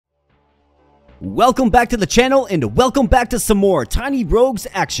Welcome back to the channel and welcome back to some more TinyRogues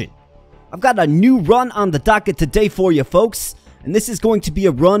action. I've got a new run on the docket today for you folks, and this is going to be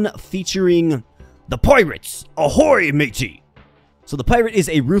a run featuring the pirates. Ahoy, matey! So the pirate is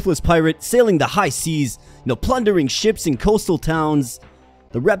a ruthless pirate sailing the high seas, plundering ships in coastal towns.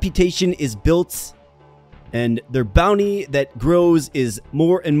 The reputation is built and their bounty that grows is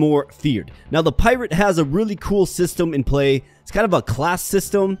more and more feared. Now the pirate has a really cool system in play. It's kind of a class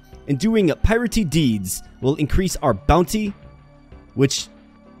system, and doing piratey deeds will increase our bounty, which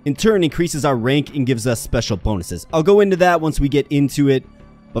in turn increases our rank and gives us special bonuses. I'll go into that once we get into it,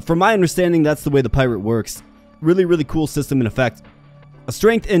 but from my understanding, that's the way the pirate works. Really cool system in effect. A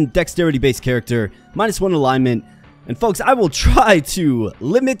strength and dexterity based character, -1 alignment, and folks, I will try to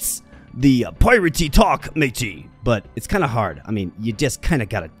limit the piratey talk, matey, but it's kind of hard. I mean, you just kind of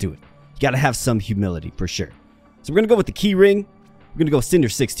gotta do it. You gotta have some humility for sure. So we're gonna go with the key ring. We're gonna go Cinder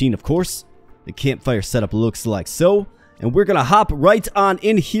 16, of course. The campfire setup looks like so, and we're gonna hop right on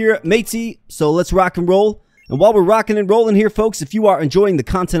in here, matey. So let's rock and roll. And while we're rocking and rolling here, folks, if you are enjoying the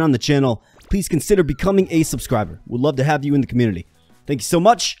content on the channel, please consider becoming a subscriber. We'd love to have you in the community. Thank you so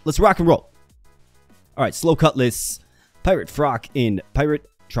much. Let's rock and roll. All right, slow cutlass, pirate frock, and pirate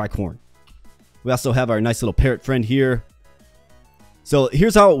tricorn. We also have our nice little parrot friend here. So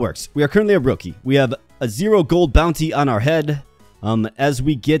here's how it works. We are currently a rookie. We have a 0 gold bounty on our head. As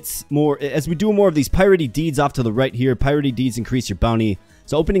we do more of these piratey deeds off to the right here, piratey deeds increase your bounty.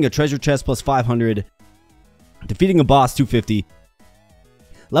 So opening a treasure chest plus 500, defeating a boss 250,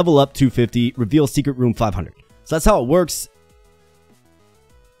 level up 250, reveal secret room 500. So that's how it works.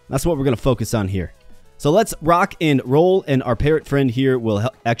 That's what we're going to focus on here. So let's rock and roll, and our parrot friend here will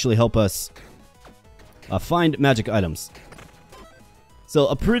actually help us find magic items. So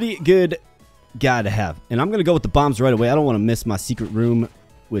a pretty good guy to have. And I'm going to go with the bombs right away. I don't want to miss my secret room,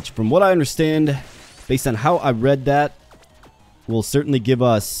 which from what I understand, based on how I read that, will certainly give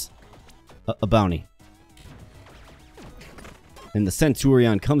us a bounty. And the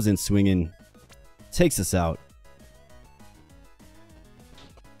Centurion comes in swinging, takes us out.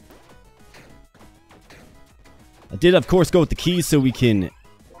 I did, of course, go with the keys so we can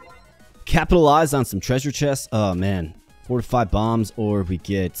capitalize on some treasure chests. Oh, man. 4 to 5 bombs, or we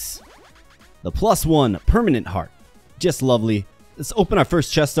get the +1 permanent heart. Just lovely. Let's open our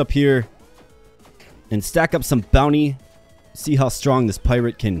first chest up here and stack up some bounty. See how strong this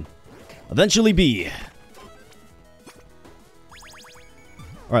pirate can eventually be.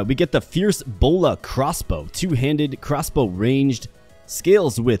 Alright, we get the Fierce Bola crossbow. Two-handed crossbow ranged.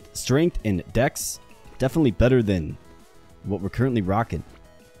 Scales with strength and dex. Definitely better than what we're currently rocking.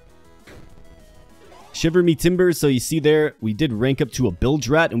 Shiver me timbers. So you see there, we did rank up to a bilge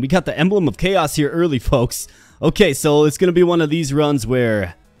rat, and we got the emblem of chaos here early, folks. Okay, so it's going to be one of these runs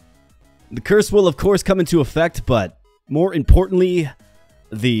where the curse will, of course, come into effect, but more importantly,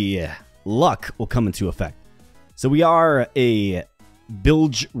 the luck will come into effect. So we are a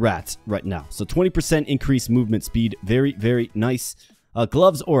bilge rat right now. So 20% increased movement speed. Very nice.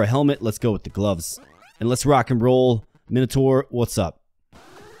 Gloves or a helmet. Let's go with the gloves. And let's rock and roll. Minotaur, what's up?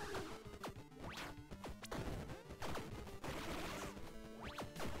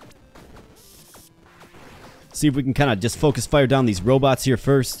 See if we can kind of just focus fire down these robots here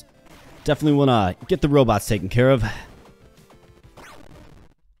first. Definitely want to get the robots taken care of.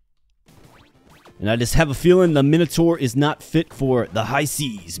 And I just have a feeling the Minotaur is not fit for the high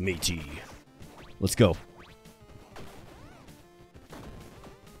seas, matey. Let's go.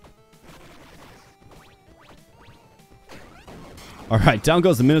 Alright, down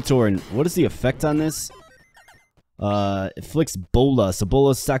goes the Minotaur, and what is the effect on this? Inflicts Bola. So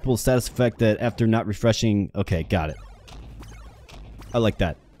Bola's stackable status effect that after not refreshing... Okay, got it. I like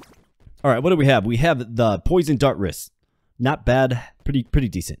that. Alright, what do we have? We have the Poison Dart Wrist. Not bad. Pretty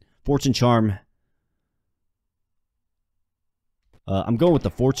decent. Fortune Charm. I'm going with the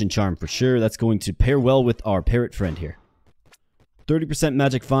Fortune Charm for sure. That's going to pair well with our parrot friend here. 30%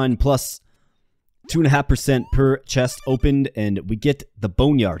 magic find plus 2.5% per chest opened, and we get the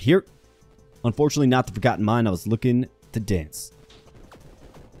Boneyard here. Unfortunately, not the Forgotten Mine. I was looking to dance.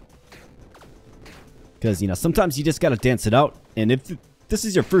 Because, sometimes you just got to dance it out. And if this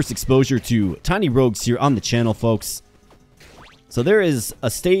is your first exposure to TinyRogues here on the channel, folks. So there is a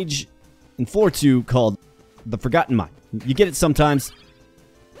stage in floor 2 called the Forgotten Mine. You get it sometimes.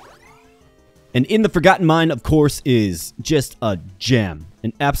 And in the Forgotten Mine, of course, is just a jam.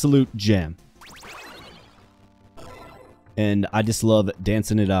 An absolute jam. And I just love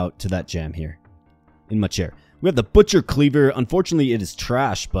dancing it out to that jam here in my chair. We have the Butcher Cleaver. Unfortunately, it is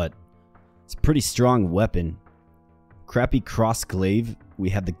trash, but it's a pretty strong weapon. crappy cross-glaive. We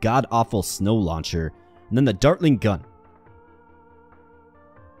have the god-awful snow launcher. And then the dartling gun.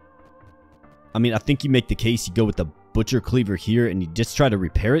 I mean, I think you make the case you go with the butcher cleaver here and you just try to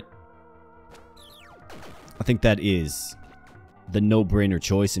repair it. I think that is the no-brainer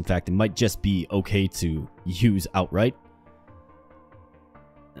choice. In fact, it might just be okay to use outright.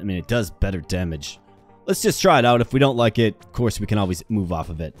 I mean, it does better damage. Let's just try it out. If we don't like it, of course, we can always move off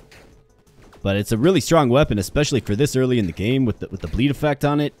of it. But it's a really strong weapon, especially for this early in the game with the bleed effect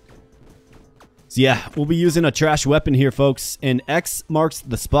on it. So yeah, we'll be using a trash weapon here, folks. And X marks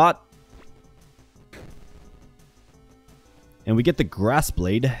the spot. And we get the grass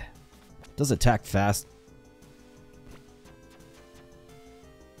blade. It does attack fast.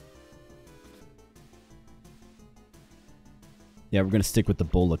 Yeah, we're going to stick with the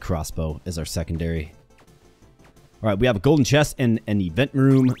bola crossbow as our secondary. Alright, we have a golden chest and an event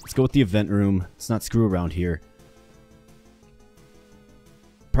room. Let's go with the event room. Let's not screw around here.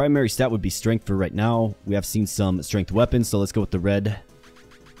 Primary stat would be strength for right now. We have seen some strength weapons, so let's go with the red.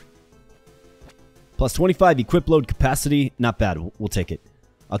 Plus 25 equip load capacity. Not bad. We'll take it.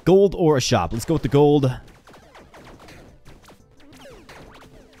 A gold or a shop. Let's go with the gold. And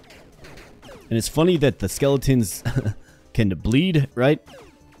it's funny that the skeletons can bleed, right?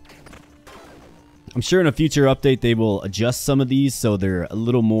 I'm sure in a future update they will adjust some of these so they're a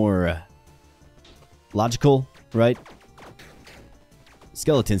little more logical, right?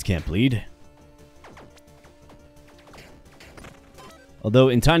 Skeletons can't bleed. Although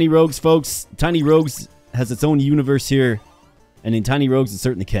in TinyRogues, folks, TinyRogues has its own universe here. And in TinyRogues, it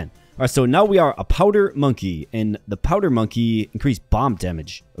certainly can. Alright, so now we are a powder monkey. And the powder monkey increased bomb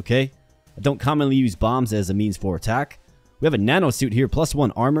damage, okay? I don't commonly use bombs as a means for attack. We have a nano suit here, plus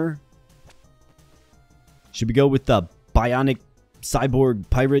 1 armor. Should we go with the bionic cyborg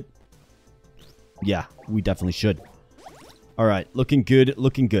pirate? Yeah, we definitely should. Alright, looking good,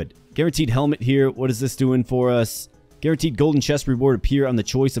 looking good. Guaranteed helmet here. What is this doing for us? Guaranteed golden chest reward appear on the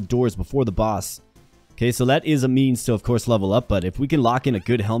choice of doors before the boss. Okay, so that is a means to, of course, level up. But if we can lock in a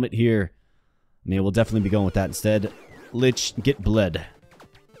good helmet here, I mean, we'll definitely be going with that instead. Lich, get bled.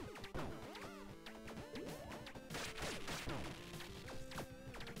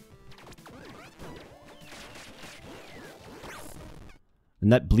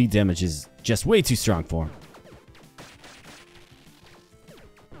 And that bleed damage is just way too strong for him.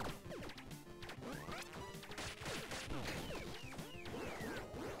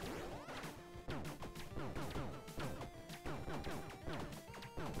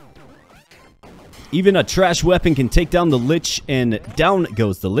 Even a trash weapon can take down the Lich, and down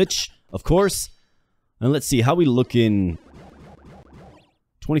goes the Lich, of course. And let's see, how we looking?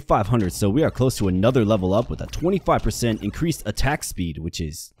 2,500, so we are close to another level up with a 25% increased attack speed, which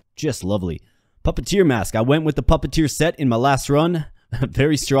is just lovely. Puppeteer mask, I went with the Puppeteer set in my last run.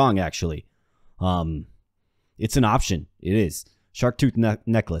 Very strong, actually. It's an option, it is. Shark tooth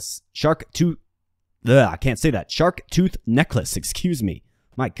necklace. I can't say that. Shark tooth necklace, excuse me.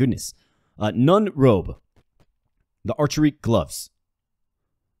 My goodness. Nun robe. The archery gloves.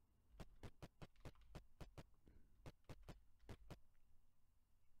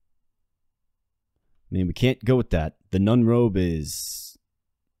 I mean, we can't go with that. The nun robe is...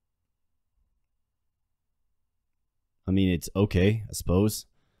 I mean, it's okay, I suppose.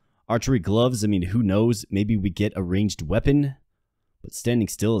 Archery gloves, I mean, who knows? Maybe we get a ranged weapon. But standing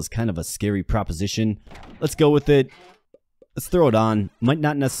still is kind of a scary proposition. Let's go with it. Let's throw it on. Might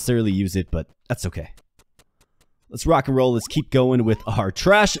not necessarily use it, but that's okay. Let's rock and roll. Let's keep going with our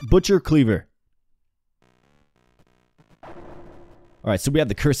trash butcher cleaver. Alright, so we have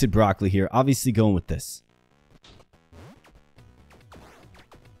the cursed broccoli here. Obviously going with this.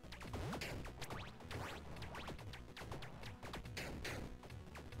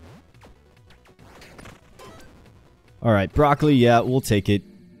 Alright, broccoli, yeah, we'll take it.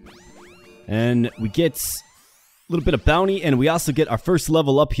 And we get a little bit of bounty, and we also get our first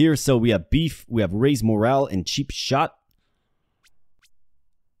level up here. So we have beef, we have raise morale, and cheap shot.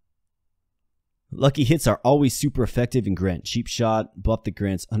 Lucky hits are always super effective and grant cheap shot. Buff that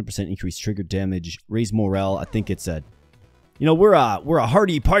grants 100% increased trigger damage. Raise morale, I think it's a... You know, we're a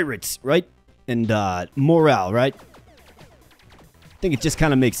hardy pirates, right? And morale, right? I think it just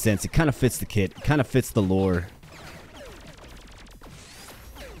kind of makes sense. It kind of fits the kit. It kind of fits the lore.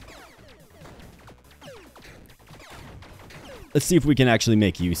 Let's see if we can actually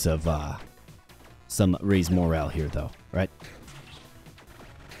make use of some raise morale here, though, right?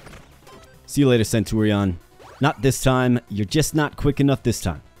 See you later, Centurion. Not this time. You're just not quick enough this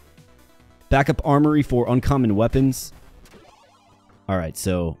time. Backup armory for uncommon weapons. Alright,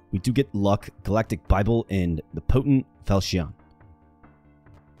 so we do get luck, Galactic Bible, and the potent Falchion.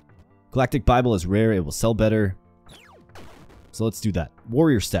 Galactic Bible is rare, it will sell better. So let's do that.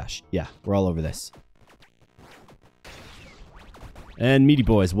 Warrior Stash. Yeah, we're all over this. And Meaty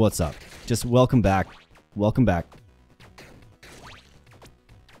Boys, what's up? Just welcome back. Welcome back.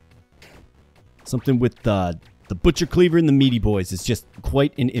 Something with the Butcher Cleaver and the Meaty Boys is just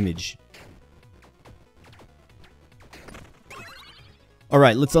quite an image.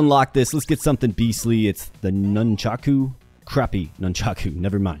 Alright, let's unlock this. Let's get something beastly. It's the Nunchaku. Crappy Nunchaku.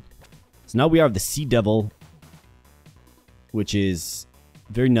 Never mind. So now we have the Sea Devil, which is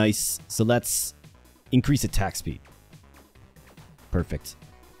very nice. So let's increase attack speed. Perfect.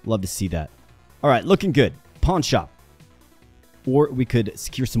 Love to see that. Alright, looking good. Pawn shop. Or we could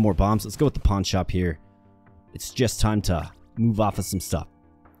secure some more bombs. Let's go with the pawn shop here. It's just time to move off of some stuff.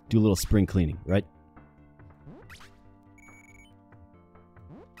 Do a little spring cleaning, right?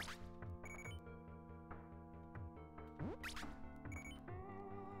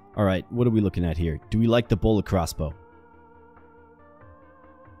 Alright, what are we looking at here? Do we like the bola crossbow?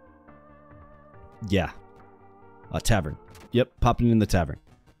 Yeah. A tavern. Yep, popping in the tavern.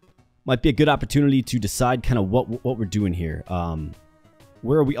 Might be a good opportunity to decide kind of what we're doing here.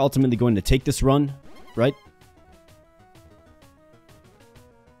 Where are we ultimately going to take this run, right?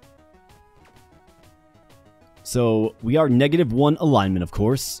 So, we are -1 alignment, of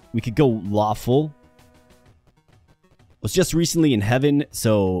course. We could go lawful. Was just recently in heaven,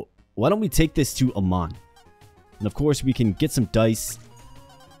 so why don't we take this to Amon? And of course, we can get some dice.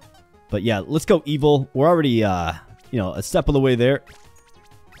 But yeah, let's go evil. We're already, you know, a step of the way there.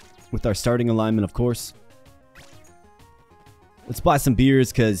 With our starting alignment, of course. Let's buy some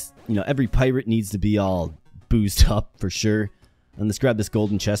beers, because, you know, every pirate needs to be all boozed up, for sure. And let's grab this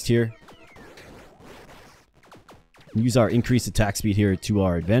golden chest here. Use our increased attack speed here to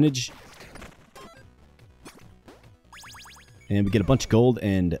our advantage. And we get a bunch of gold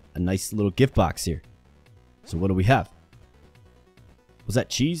and a nice little gift box here. So what do we have? Was that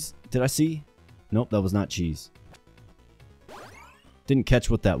cheese? Did I see? Nope, that was not cheese. Didn't catch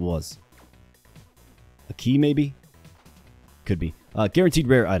what that was. A key, maybe? Could be. Guaranteed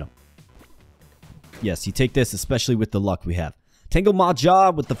rare item. Yes, you take this, especially with the luck we have. Tangle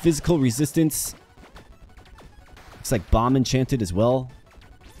Maja with the physical resistance. Looks like bomb enchanted as well.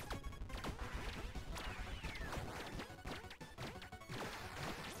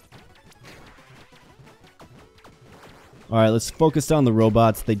 Alright, let's focus on the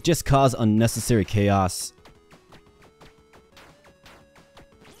robots. They just cause unnecessary chaos.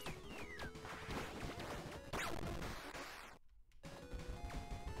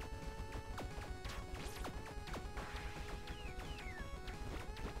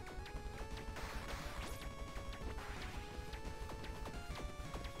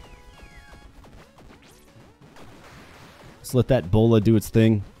 Let's let that bola do its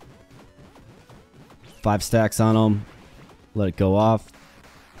thing. 5 stacks on them. Let it go off.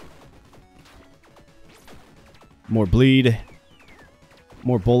 More bleed.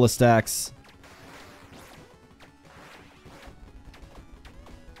 More bola stacks.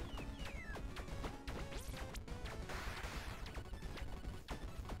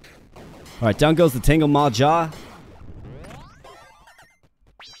 Alright, down goes the Tangle Maja.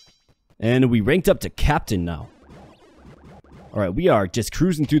 And we ranked up to captain now. Alright, we are just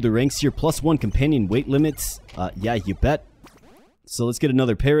cruising through the ranks here. +1 companion weight limits. Yeah, you bet. So let's get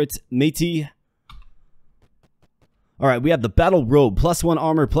another parrot. Matey. Alright, we have the battle robe. +1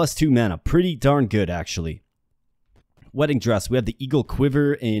 armor, +2 mana. Pretty darn good, actually. Wedding dress. We have the eagle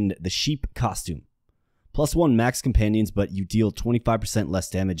quiver and the sheep costume. +1 max companions, but you deal 25% less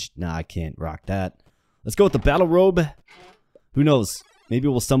damage. Nah, I can't rock that. Let's go with the battle robe. Who knows? Maybe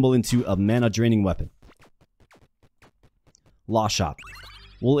we'll stumble into a mana draining weapon. Law shop.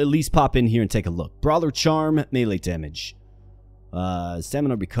 We'll at least pop in here and take a look. Brawler charm, melee damage.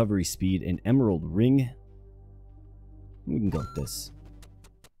 Stamina recovery speed, and emerald ring. We can go with this.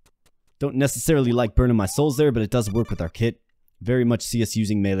 Don't necessarily like burning my souls there, but it does work with our kit. Very much see us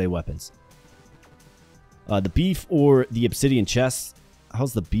using melee weapons. The beef or the obsidian chest.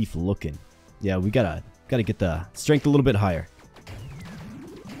 How's the beef looking? Yeah, we gotta get the strength a little bit higher.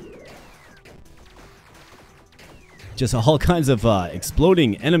 Just all kinds of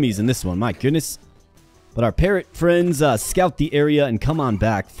exploding enemies in this one. My goodness. But our parrot friends scout the area and come on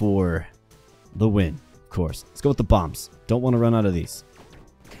back for the win. Of course. Let's go with the bombs. Don't want to run out of these.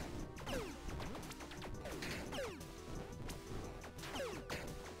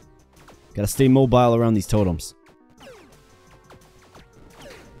 Gotta stay mobile around these totems.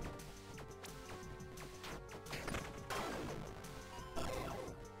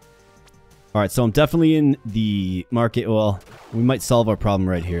 Alright, so I'm definitely in the market. Well, we might solve our problem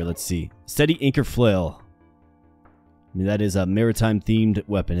right here. Let's see. Steady Anchor Flail. I mean, that is a maritime-themed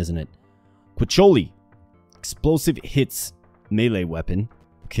weapon, isn't it? Quacholi. Explosive hits melee weapon.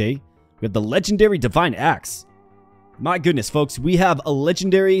 Okay. We have the legendary Divine Axe. My goodness, folks. We have a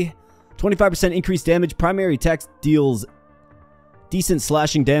legendary 25% increased damage. Primary attack deals decent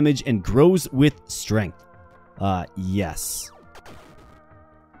slashing damage and grows with strength. Yes.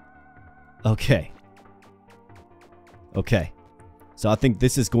 Okay. Okay. So I think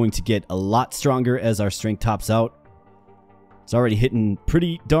this is going to get a lot stronger as our strength tops out. It's already hitting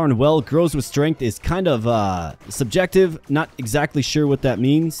pretty darn well. Grows with strength is kind of subjective. Not exactly sure what that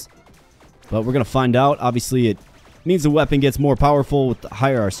means. But we're going to find out. Obviously, it means the weapon gets more powerful with the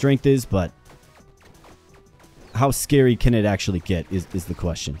higher our strength is. But how scary can it actually get is the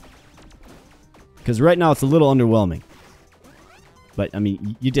question. Because right now it's a little underwhelming. But, I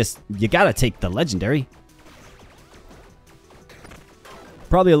mean, you got to take the legendary.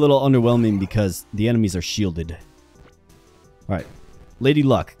 Probably a little underwhelming because the enemies are shielded. Alright. Lady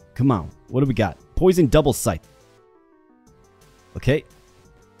Luck. Come on. What do we got? Poison Double Scythe. Okay.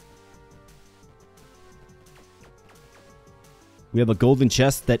 We have a golden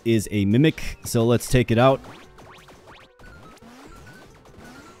chest that is a mimic. So let's take it out.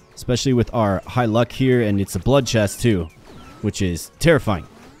 Especially with our high luck here. And it's a blood chest too. Which is terrifying.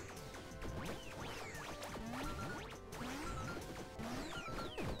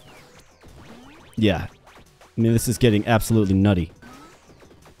 Yeah. I mean, this is getting absolutely nutty.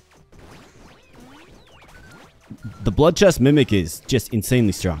 The blood chest mimic is just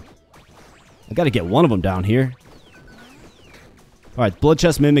insanely strong. I gotta get one of them down here. Alright, blood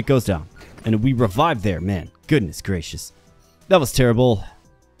chest mimic goes down. And we revive there, man. Goodness gracious. That was terrible.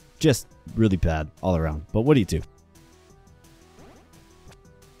 Just really bad all around. But what do you do?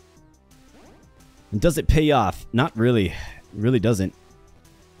 And does it pay off? Not really. It really doesn't.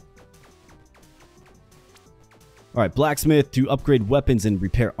 Alright, blacksmith to upgrade weapons and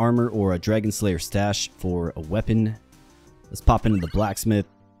repair armor, or a dragon slayer stash for a weapon. Let's pop into the blacksmith.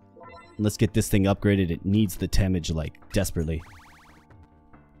 Let's get this thing upgraded. It needs the damage, like, desperately.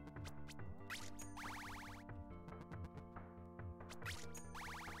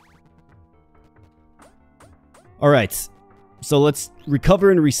 Alright, so let's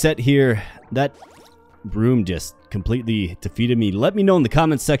recover and reset here. That room just completely defeated me. Let me know in the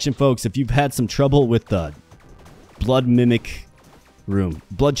comments section, folks, if you've had some trouble with the blood mimic room.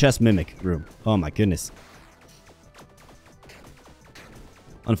 Blood chest mimic room. Oh my goodness.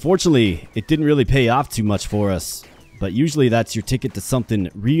 Unfortunately, it didn't really pay off too much for us. But usually that's your ticket to something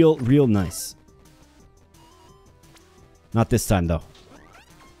real nice. Not this time though.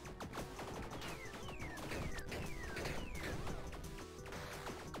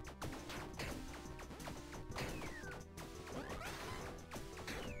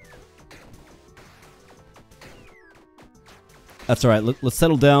 That's alright, let's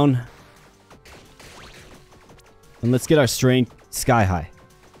settle down. And let's get our strength sky high.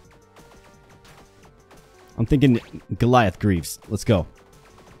 I'm thinking Goliath Greaves. Let's go.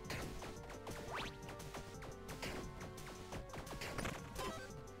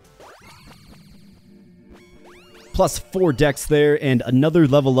 Plus 4 dex there and another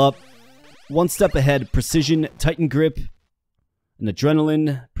level up. One step ahead, Precision, Titan Grip, and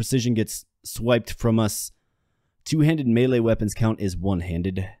Adrenaline. Precision gets swiped from us. Two-handed melee weapons count as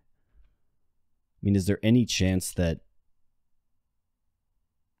one-handed. I mean, is there any chance that...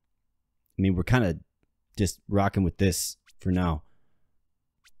 I mean, we're kind of just rocking with this for now.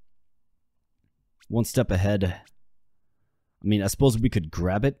 One step ahead. I mean, I suppose we could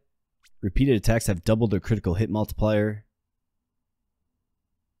grab it. Repeated attacks have doubled their critical hit multiplier.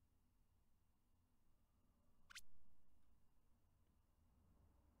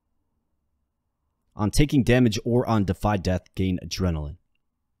 On taking damage or on Defy Death, gain Adrenaline.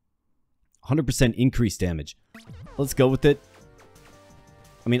 100% increased damage. Let's go with it.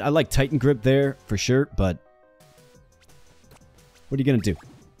 I mean, I like Titan Grip there, for sure, but... what are you going to do?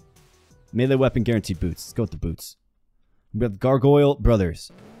 Melee weapon guaranteed boots. Let's go with the boots. We have Gargoyle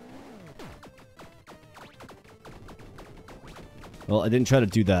Brothers. Well, I didn't try to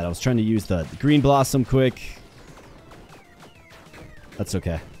do that. I was trying to use the Green Blossom quick. That's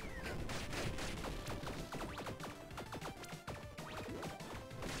okay.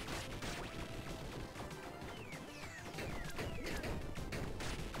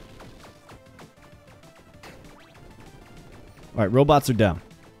 Alright, robots are down.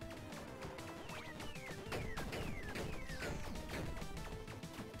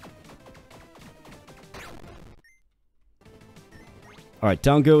 Alright,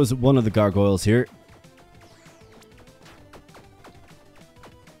 down goes one of the gargoyles here.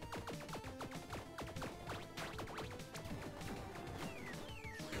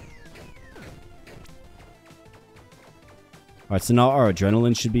 Alright, so now our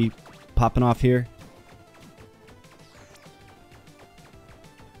adrenaline should be popping off here.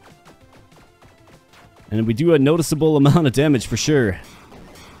 And we do a noticeable amount of damage for sure.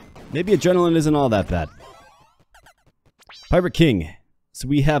 Maybe adrenaline isn't all that bad. Pirate King. So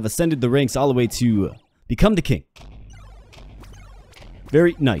we have ascended the ranks all the way to become the king.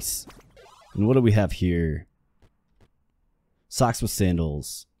 Very nice. And what do we have here? Socks with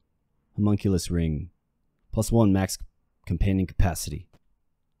sandals. Homunculus ring. +1 max companion capacity.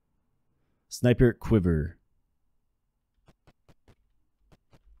 Sniper quiver.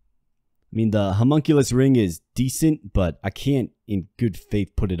 I mean, the homunculus ring is decent, but I can't in good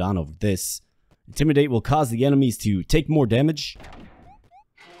faith put it on over this. Intimidate will cause the enemies to take more damage.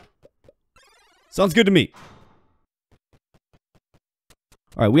 Sounds good to me.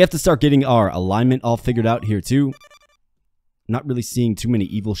 Alright, we have to start getting our alignment all figured out here too. Not really seeing too many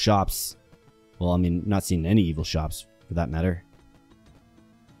evil shops. Well, I mean, not seeing any evil shops for that matter.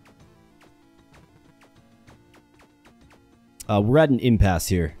 We're at an impasse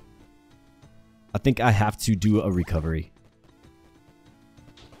here. I think I have to do a recovery.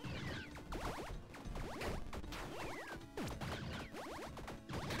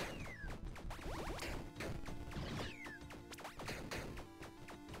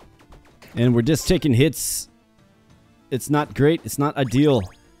 And we're just taking hits. It's not great. It's not ideal.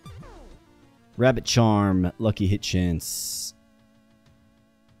 Rabbit charm. Lucky hit chance.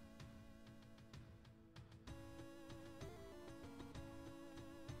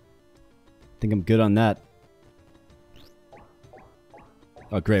 I think I'm good on that.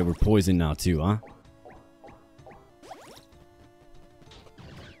 Oh, great. We're poisoned now, too, huh?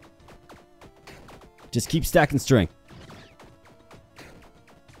 Just keep stacking strength.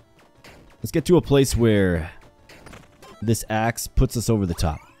 Let's get to a place where this axe puts us over the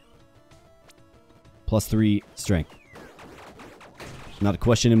top. +3 strength. Not a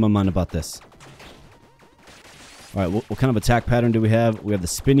question in my mind about this. Alright, what kind of attack pattern do we have? We have the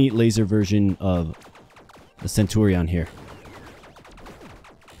spinny laser version of the Centurion here.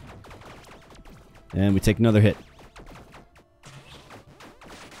 And we take another hit.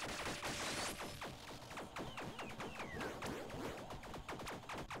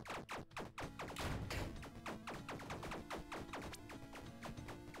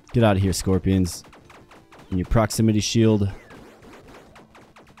 Get out of here, scorpions. And your proximity shield.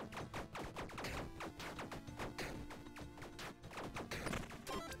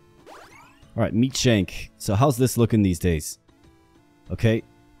 Alright, meat shank. So how's this looking these days? Okay.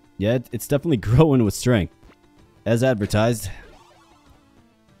 Yeah, it's definitely growing with strength. As advertised.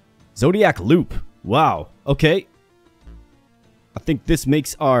 Zodiac loop. Wow. Okay. I think this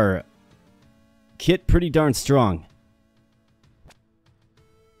makes our kit pretty darn strong.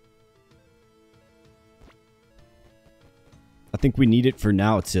 I think we need it for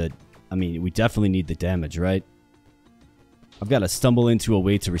now to... I mean, we definitely need the damage, right? I've got to stumble into a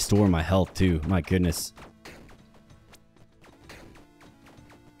way to restore my health, too. My goodness.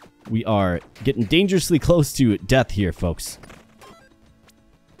 We are getting dangerously close to death here, folks.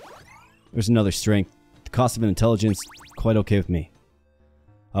 There's another strength. The cost of an intelligence, quite okay with me.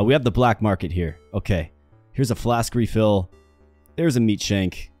 We have the black market here. Okay. Here's a flask refill. There's a meat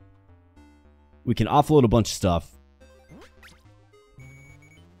shank. We can offload a bunch of stuff.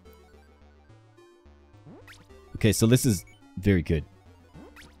 Okay, so this is very good.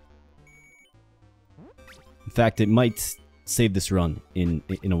 In fact, it might save this run in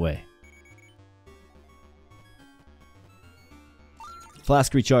a way.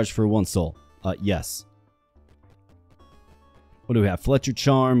 Flask recharge for 1 soul. Yes. What do we have? Fletcher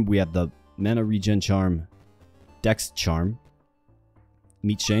charm. We have the mana regen charm. Dex charm.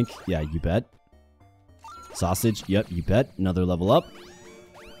 Meat shank. Yeah, you bet. Sausage. Yep, you bet. Another level up.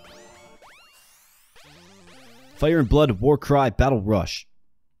 Fire and Blood, War Cry, Battle Rush.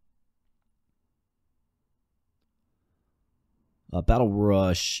 Battle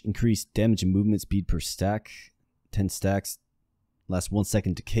Rush, increased damage and movement speed per stack. 10 stacks. Last 1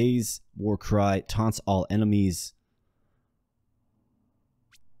 second decays. War Cry, taunts all enemies.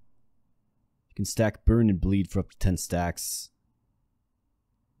 You can stack Burn and Bleed for up to 10 stacks.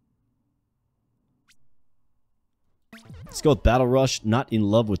 Let's go with Battle Rush. Not in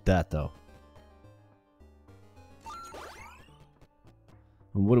love with that, though.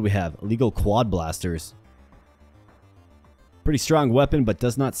 And what do we have? Illegal quad blasters. Pretty strong weapon, but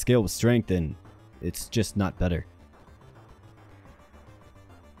does not scale with strength, and it's just not better.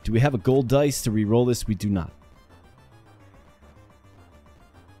 Do we have a gold dice to re-roll this? We do not.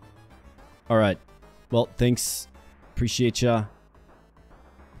 Alright. Well, thanks. Appreciate ya.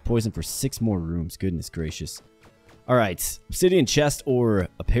 Poison for 6 more rooms. Goodness gracious. Alright. Obsidian chest or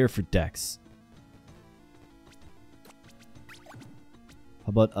a pair for Dex. How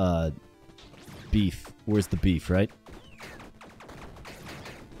about, beef? Where's the beef, right?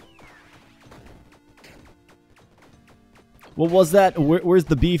 What was that? Where's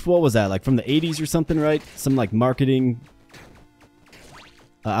the beef? What was that? Like from the 80s or something, right? Some like marketing.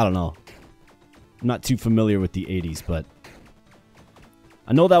 I don't know. I'm not too familiar with the 80s, but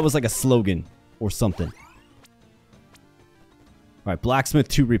I know that was like a slogan or something. Alright, blacksmith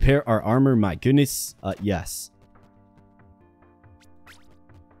to repair our armor. My goodness. Yes.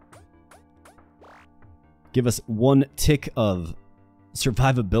 Give us 1 tick of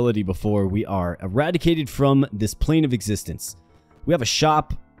survivability before we are eradicated from this plane of existence. We have a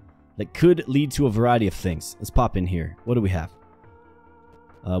shop that could lead to a variety of things. Let's pop in here. What do we have?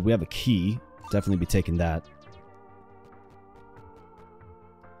 We have a key. Definitely be taking that.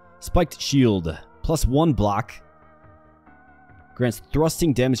 Spiked shield. +1 block. Grants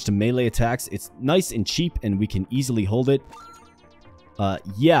thrusting damage to melee attacks. It's nice and cheap and we can easily hold it.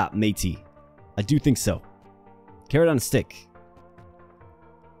 Yeah, matey. I do think so. Carrot on a stick.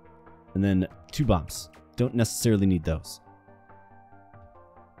 And then 2 bombs. Don't necessarily need those.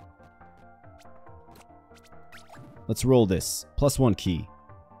 Let's roll this. +1 key.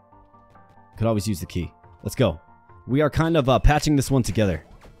 Could always use the key. Let's go. We are kind of patching this one together.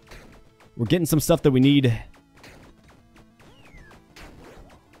 We're getting some stuff that we need.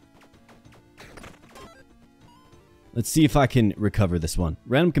 Let's see if I can recover this one.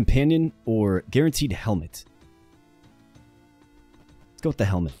 Random companion or guaranteed helmet. Let's go with the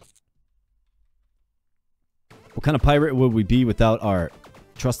helmet. What kind of pirate would we be without our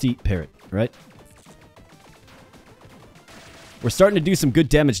trusty parrot, right? We're starting to do some good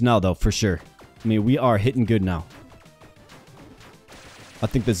damage now, though, for sure. I mean, we are hitting good now. I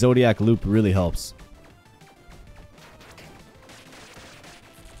think the Zodiac loop really helps.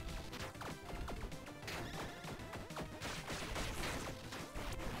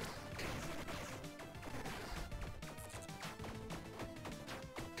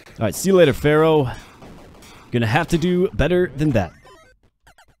 Alright, see you later, Pharaoh. Gonna have to do better than that.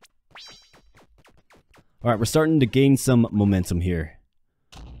 Alright, we're starting to gain some momentum here.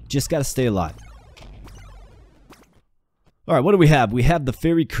 Just gotta stay alive. Alright, what do we have? We have the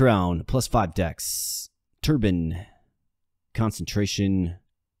Fairy Crown, +5 dex. Turban. Concentration.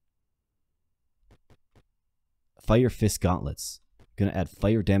 Fire Fist Gauntlets. Gonna add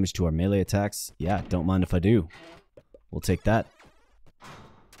fire damage to our melee attacks. Yeah, don't mind if I do. We'll take that.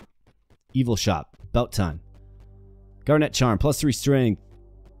 Evil Shop. About time. Garnet Charm, +3 strength.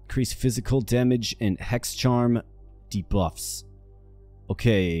 Increase physical damage and Hex Charm debuffs.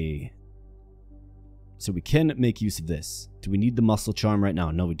 Okay. So we can make use of this. Do we need the Muscle Charm right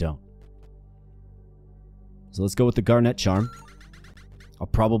now? No, we don't. So let's go with the Garnet Charm. I'll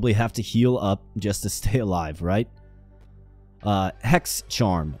probably have to heal up just to stay alive, right? Hex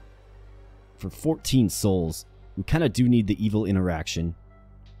Charm. For 14 souls. We kind of do need the evil interaction.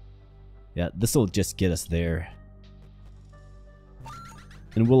 Yeah, this will just get us there.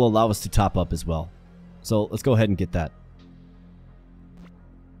 And will allow us to top up as well. So let's go ahead and get that.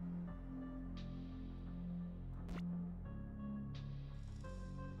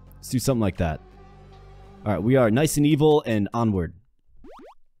 Let's do something like that. Alright, we are nice and evil and onward.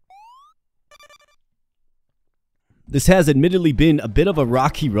 This has admittedly been a bit of a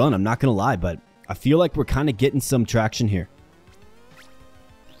rocky run, I'm not gonna lie, but I feel like we're kind of getting some traction here.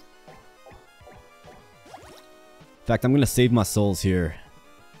 In fact, I'm gonna save my souls here.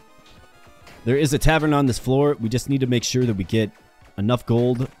 There is a tavern on this floor. We just need to make sure that we get enough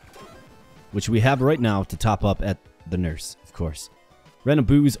gold, which we have right now, to top up at the nurse, of course. Random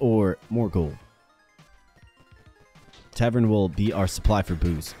booze or more gold. Tavern will be our supply for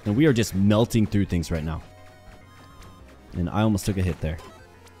booze. And we are just melting through things right now. And I almost took a hit there.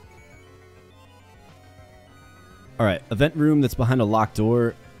 Alright, event room that's behind a locked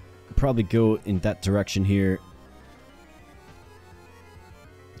door. Probably go in that direction here.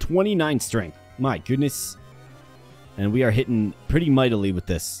 29 strength. My goodness. And we are hitting pretty mightily with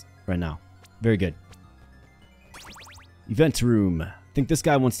this right now. Very good. Event room. I think this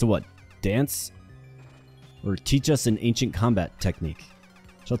guy wants to what? Dance? Or teach us an ancient combat technique.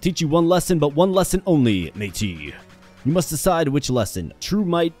 Shall teach you one lesson, but one lesson only, matey. You must decide which lesson. True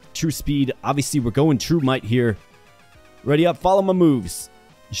might, true speed. Obviously, we're going true might here. Ready up, follow my moves.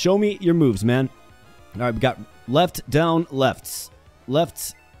 Show me your moves, man. Alright, we got left, down, lefts.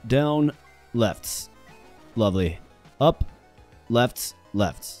 Left, down, left. Lovely. Up, left,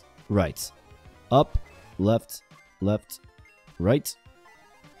 left, right. Up, left, left, right.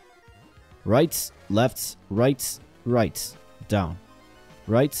 Right, left, right, right. Down.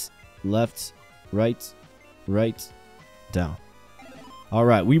 Right, left, right, right, down. All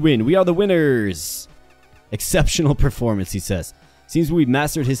right, we win. We are the winners. Exceptional performance, he says. Seems we've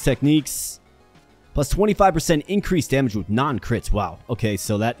mastered his techniques. Plus 25% increased damage with non-crits. Wow. Okay,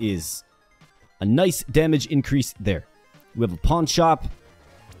 so that is a nice damage increase there. We have a pawn shop.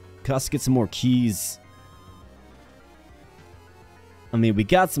 Could also get some more keys. I mean, we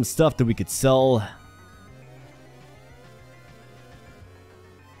got some stuff that we could sell.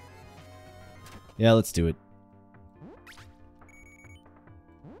 Yeah, let's do it.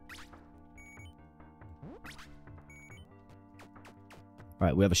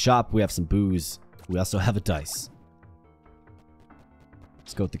 Alright, we have a shop. We have some booze. We also have a dice.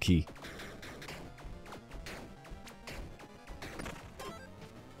 Let's go with the key.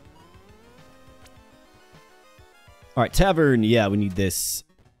 Alright, tavern. Yeah, we need this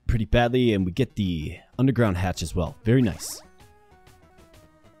pretty badly. And we get the underground hatch as well. Very nice.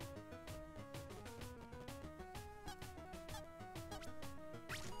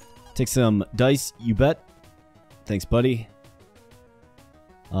 Take some dice, you bet. Thanks, buddy.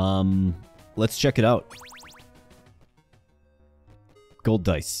 Let's check it out. Gold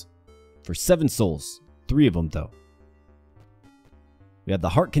dice. For 7 souls. 3 of them, though. We have the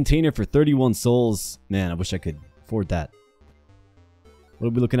heart container for 31 souls. Man, I wish I could afford that. What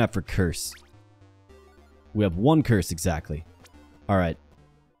are we looking at for curse? We have 1 curse, exactly. Alright.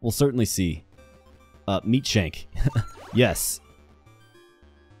 We'll certainly see. Meat shank. Yes.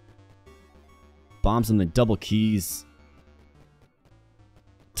 Bombs and then double keys.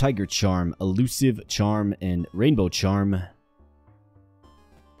 Tiger charm, elusive charm, and rainbow charm.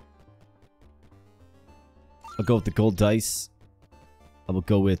 I'll go with the gold dice. I will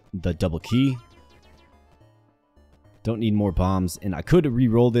go with the double key. Don't need more bombs, and I could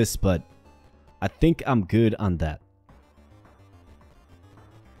re-roll this, but I think I'm good on that.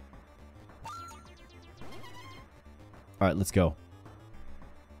 Alright, let's go.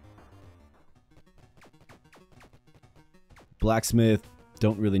 Blacksmith.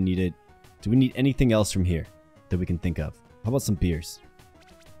 Don't really need it. Do we need anything else from here that we can think of? How about some beers?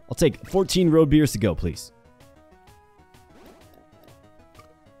 I'll take 14 road beers to go, please.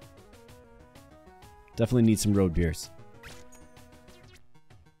 Definitely need some road beers.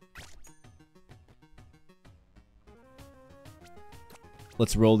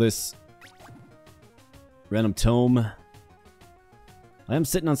 Let's roll this. Random tome. I am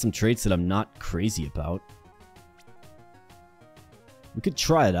sitting on some traits that I'm not crazy about. We could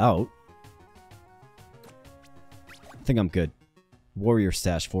try it out. I think I'm good. Warrior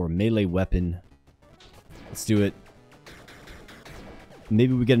stash for melee weapon. Let's do it.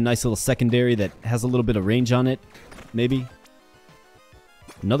 Maybe we get a nice little secondary that has a little bit of range on it. Maybe.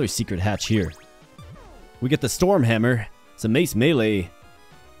 Another secret hatch here. We get the storm hammer. It's a mace melee.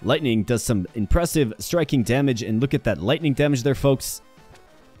 Lightning does some impressive striking damage. And look at that lightning damage there, folks.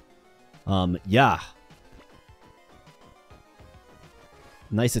 Yeah.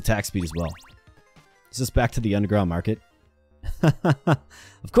 Nice attack speed as well. Is this back to the underground market?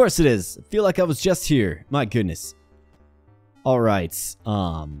 Of course it is. I feel like I was just here. My goodness. Alright.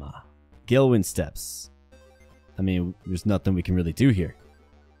 Galewind steps. I mean, there's nothing we can really do here.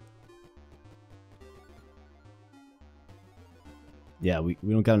 Yeah, we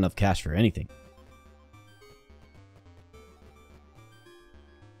don't got enough cash for anything.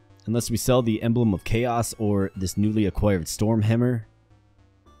 Unless we sell the Emblem of Chaos or this newly acquired Storm Hammer.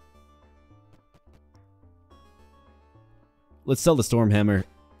 Let's sell the Storm Hammer.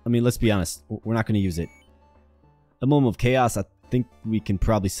 I mean, let's be honest. We're not going to use it. Emblem of Chaos, I think we can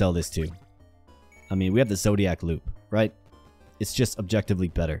probably sell this too. I mean, we have the Zodiac Loop, right? It's just objectively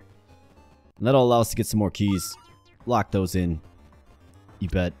better. And that'll allow us to get some more keys. Lock those in. You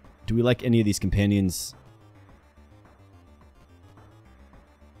bet. Do we like any of these companions?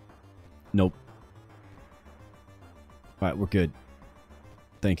 Nope. Alright, we're good.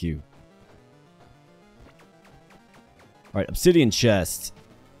 Thank you. Alright, obsidian chest.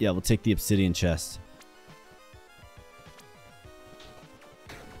 Yeah, we'll take the obsidian chest.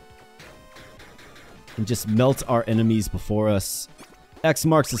 And just melt our enemies before us. X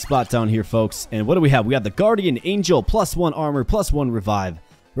marks the spot down here, folks. And what do we have? We have the Guardian Angel, +1 armor, +1 revive.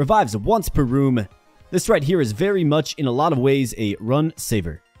 Revives once per room. This right here is very much, in a lot of ways, a run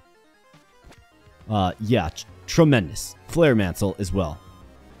saver. Yeah, tremendous. Flare Mantle as well.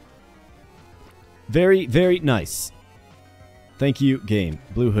 Very, very nice. Thank you, game.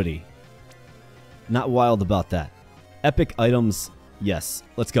 Blue hoodie. Not wild about that. Epic items. Yes.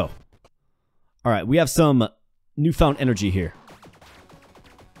 Let's go. All right. We have some newfound energy here.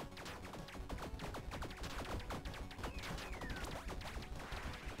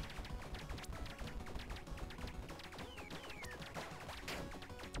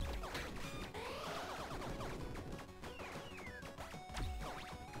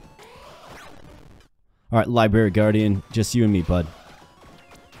 All right, Library Guardian, just you and me, bud.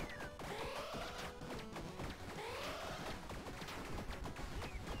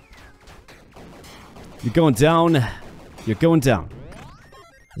 You're going down. You're going down.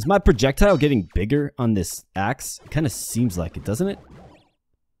 Is my projectile getting bigger on this axe? It kind of seems like it, doesn't it?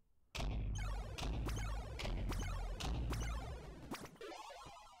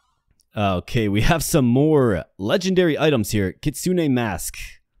 Okay, we have some more legendary items here. Kitsune Mask.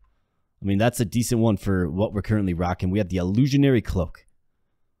 I mean, that's a decent one for what we're currently rocking. We have the Illusionary Cloak.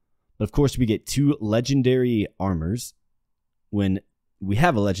 But of course, we get 2 legendary armors when we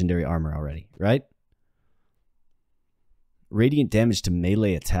have a legendary armor already, right? Radiant damage to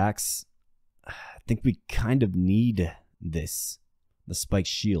melee attacks. I think we kind of need this. The Spike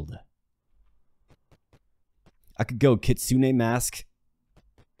Shield. I could go Kitsune Mask.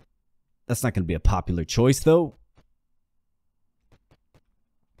 That's not going to be a popular choice, though.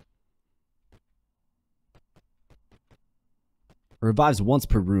 Revives once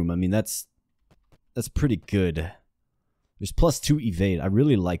per room. I mean, that's pretty good. There's +2 evade. I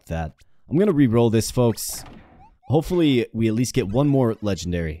really like that. I'm going to re-roll this, folks. Hopefully, we at least get one more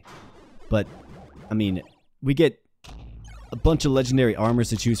legendary. But, I mean, we get a bunch of legendary armors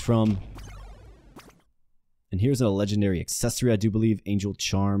to choose from. And here's a legendary accessory, I do believe. Angel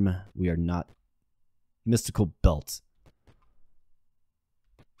Charm. We are not. Mystical Belt.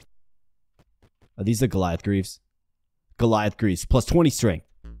 Are these the Goliath Greaves? Goliath Greaves. +20 strength.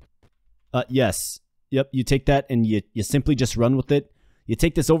 Yes. Yep, you take that and you simply just run with it. You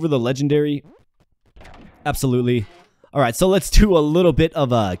take this over the legendary. Absolutely. All right, so let's do a little bit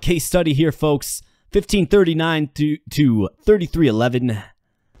of a case study here, folks. 1539 to 3311.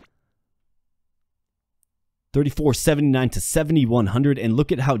 3479 to 7100. And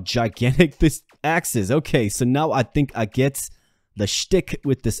look at how gigantic this axe is. Okay, so now I think I get the shtick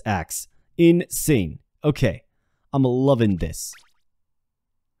with this axe. Insane. Okay. I'm loving this.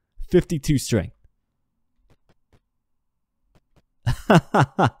 52 strength.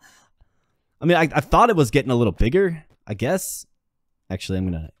 I mean, I thought it was getting a little bigger, I guess. Actually, I'm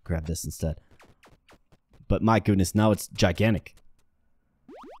going to grab this instead. But my goodness, now it's gigantic.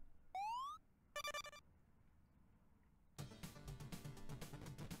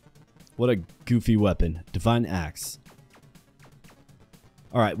 What a goofy weapon. Divine Axe.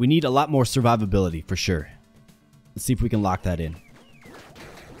 Alright, we need a lot more survivability for sure. Let's see if we can lock that in.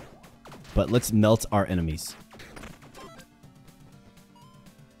 But let's melt our enemies.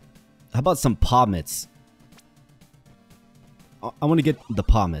 How about some paw mitts? I want to get the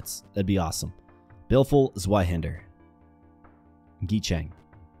paw mitts. That'd be awesome. Baleful Zweihander. Gichang.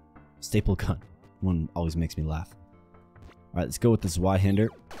 Staple gun. One always makes me laugh. Alright, let's go with the Zweihander.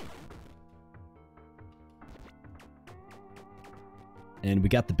 And we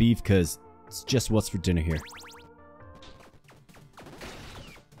got the beef because it's just what's for dinner here.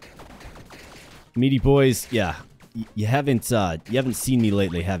 Meaty boys, yeah. You haven't seen me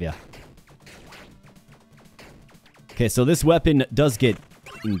lately, have ya? Okay, so this weapon does get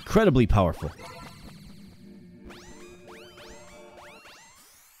incredibly powerful.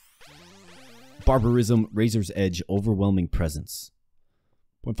 Barbarism, Razor's Edge, Overwhelming Presence.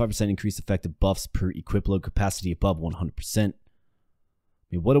 0.5% increased effective buffs per equip load capacity above 100%. I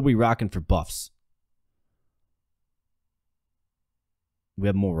mean, what are we rocking for buffs? We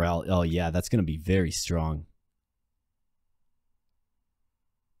have morale. Oh, yeah, that's going to be very strong.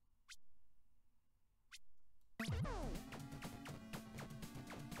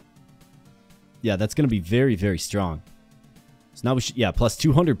 Yeah, that's going to be very, very strong. So now we should, yeah, plus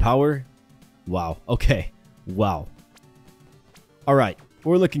 200 power. Wow. Okay. Wow. All right.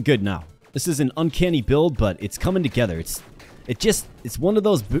 We're looking good now. This is an uncanny build, but it's coming together. It's one of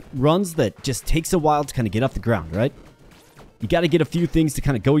those runs that just takes a while to kind of get off the ground, right? You got to get a few things to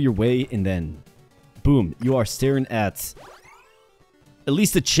kind of go your way, and then, boom, you are staring at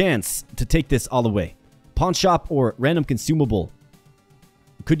least a chance to take this all the way. Pawn shop or random consumable.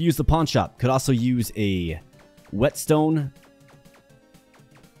 Could use the pawn shop. Could also use a whetstone.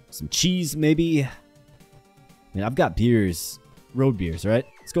 Some cheese, maybe. I mean, I've got beers. Road beers, right?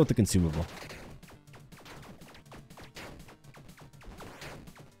 Let's go with the consumable.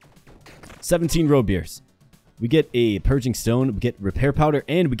 $17 road beers. We get a purging stone, we get repair powder,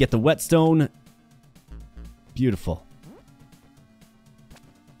 and we get the whetstone. Beautiful.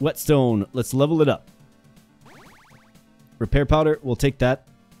 Whetstone, let's level it up. Repair powder, we'll take that.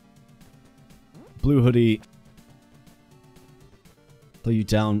 Blue hoodie. Throw you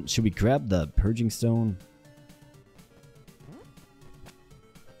down. Should we grab the purging stone?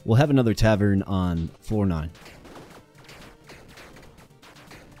 We'll have another tavern on floor 9.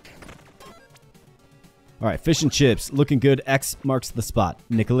 Alright, fish and chips. Looking good. X marks the spot.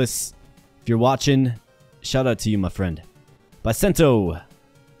 Nicholas, if you're watching, shout out to you, my friend. Bicento.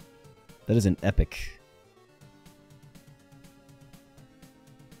 That is an epic.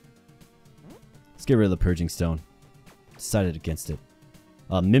 Let's get rid of the purging stone. Decided against it.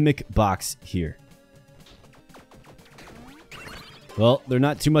 Mimic box here. Well, they're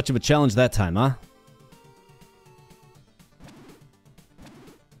not too much of a challenge that time, huh?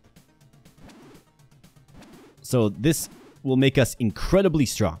 So this will make us incredibly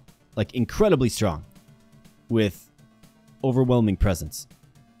strong. Like, incredibly strong. With overwhelming presence.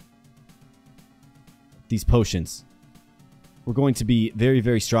 These potions. We're going to be very,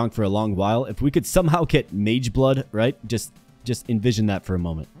 very strong for a long while. If we could somehow get mage blood, right? Just envision that for a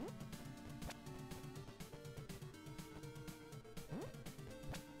moment.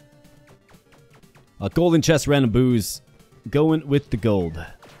 Golden chest, random booze. Going with the gold.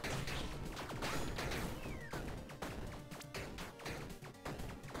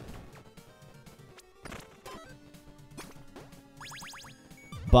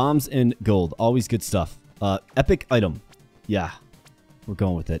 Bombs and gold. Always good stuff. Epic item. Yeah. We're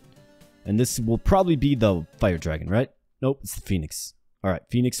going with it. And this will probably be the fire dragon, right? Nope, it's the phoenix. Alright,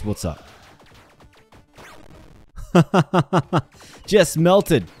 phoenix, what's up? Just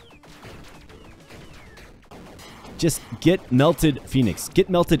melted. Just get melted, Phoenix. Get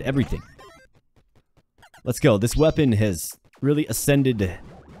melted everything. Let's go. This weapon has really ascended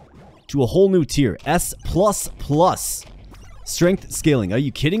to a whole new tier. S++. Strength scaling. Are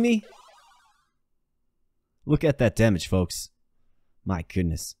you kidding me? Look at that damage, folks. My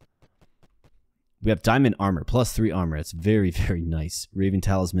goodness. We have diamond armor. +3 armor. That's very, very nice. Raven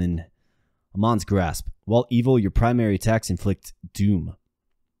talisman. Amon's grasp. While evil, your primary attacks inflict doom.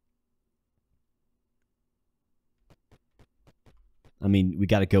 I mean, we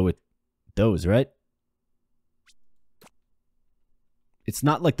gotta go with those, right? It's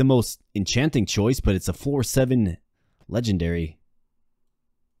not like the most enchanting choice, but it's a floor 7 legendary.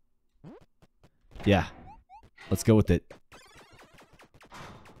 Yeah. Let's go with it.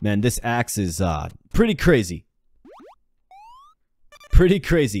 Man, this axe is pretty crazy. Pretty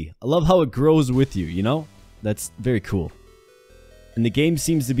crazy. I love how it grows with you, you know? That's very cool. And the game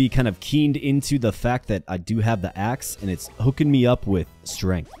seems to be kind of keened into the fact that I do have the axe, and it's hooking me up with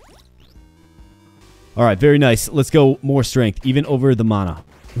strength. Alright, very nice. Let's go more strength, even over the mana.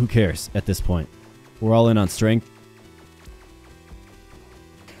 Who cares at this point? We're all in on strength.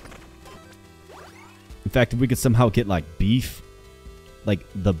 In fact, if we could somehow get, like, beef. Like,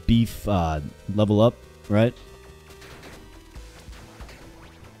 the beef level up, right?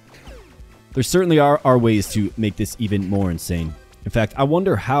 There certainly are ways to make this even more insane. In fact, I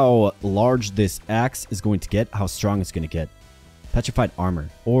wonder how large this axe is going to get, how strong it's going to get. Petrified armor,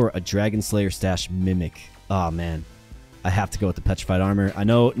 or a Dragon Slayer stash mimic. Oh man, I have to go with the petrified armor. I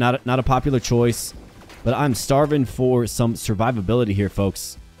know, not a popular choice, but I'm starving for some survivability here,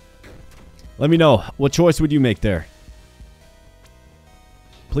 folks. Let me know, what choice would you make there?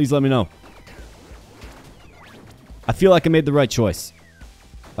 Please let me know. I feel like I made the right choice.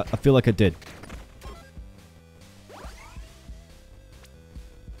 I feel like I did.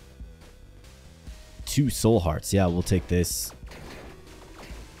 Two soul hearts. Yeah, we'll take this.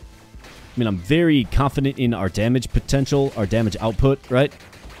 I mean, I'm very confident in our damage potential, our damage output, right?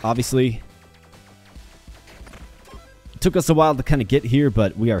 Obviously. It took us a while to kind of get here,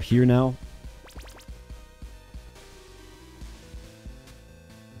 but we are here now.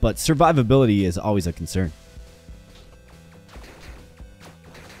 But survivability is always a concern.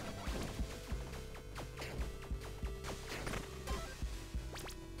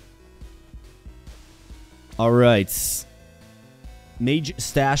 All right, mage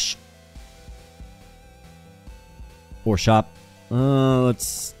stash or shop.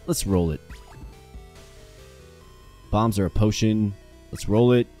 Let's roll it. Bombs are a potion. Let's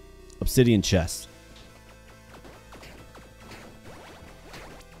roll it. Obsidian chest.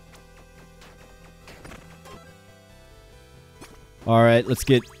 All right, let's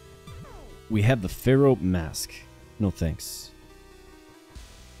get. We have the Pharaoh mask. No thanks.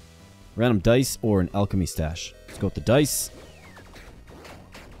 Random dice or an alchemy stash. Let's go with the dice.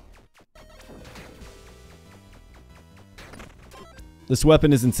 This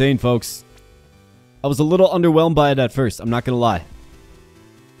weapon is insane, folks. I was a little underwhelmed by it at first. I'm not going to lie.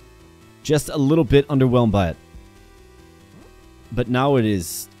 Just a little bit underwhelmed by it. But now it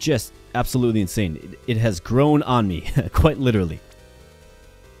is just absolutely insane. It has grown on me, quite literally.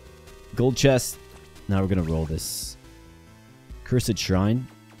 Gold chest. Now we're going to roll this. Cursed shrine.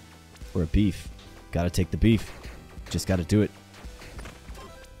 Or a beef. Gotta take the beef. Just gotta do it.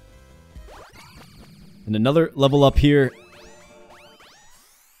 And another level up here.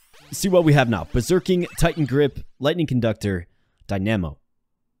 See what we have now. Berserking, Titan Grip, Lightning Conductor, Dynamo.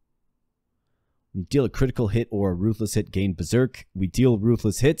 We deal a critical hit or a ruthless hit, gain Berserk. We deal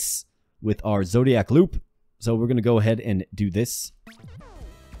ruthless hits with our Zodiac Loop. So we're going to go ahead and do this.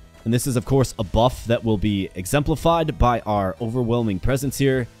 And this is, of course, a buff that will be exemplified by our overwhelming presence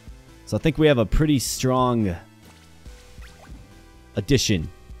here. So I think we have a pretty strong addition.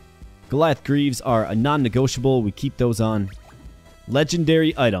 Goliath Greaves are a non-negotiable. We keep those on.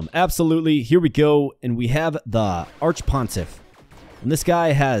 Legendary item. Absolutely. Here we go. And we have the Archpontiff. And this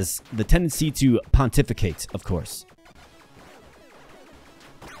guy has the tendency to pontificate, of course.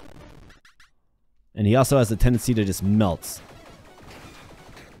 And he also has the tendency to just melt.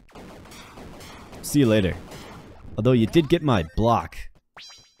 See you later. Although you did get my block.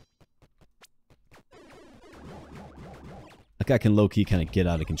 That guy can low-key kind of get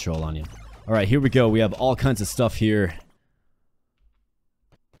out of control on you. Alright, here we go. We have all kinds of stuff here.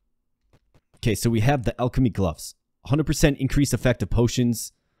 Okay, so we have the Alchemy Gloves. 100% increased effect of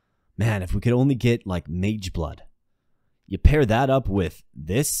potions. Man, if we could only get, like, Mage Blood. You pair that up with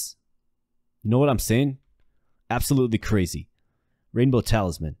this. You know what I'm saying? Absolutely crazy. Rainbow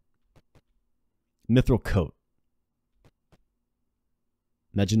Talisman. Mithril Coat.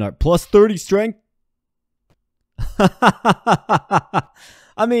 Meginart plus 30 strength. I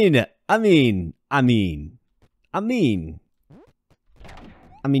mean,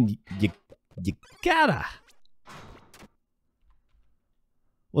 you gotta.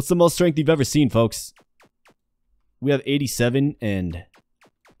 What's the most strength you've ever seen, folks? We have 87 and,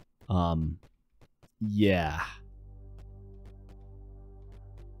 yeah.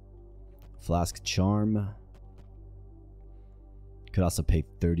 Flask Charm. Could also pay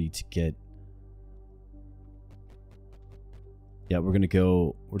 30 to get. Yeah, we're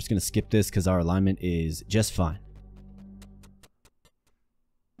just gonna skip this because our alignment is just fine.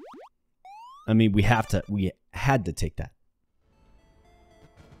 I mean, we had to take that.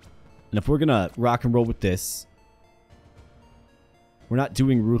 And if we're gonna rock and roll with this, we're not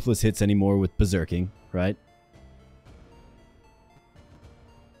doing ruthless hits anymore with berserking, right?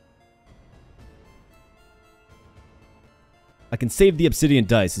 I can save the obsidian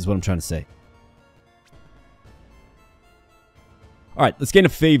dice is what I'm trying to say. Alright, let's gain a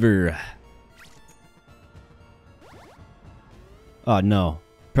favor. Oh no.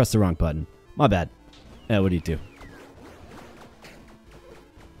 Press the wrong button. My bad. What do you do?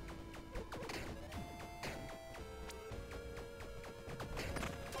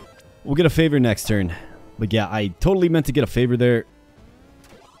 We'll get a favor next turn. But yeah, I totally meant to get a favor there.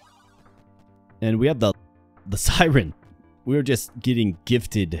 And we have the Siren. We're just getting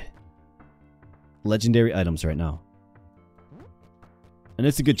gifted legendary items right now. And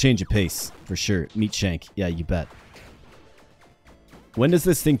it's a good change of pace, for sure. Meat Shank. Yeah, you bet. When does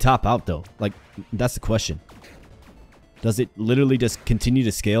this thing top out, though? Like, that's the question. Does it literally just continue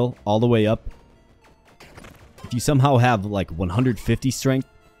to scale all the way up? If you somehow have, like, 150 strength.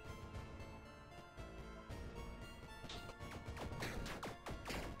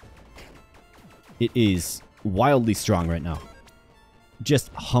 It is wildly strong right now. Just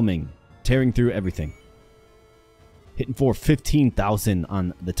humming. Tearing through everything. Hitting for 15,000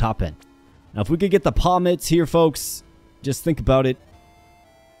 on the top end. Now, if we could get the palm hits here, folks, just think about it.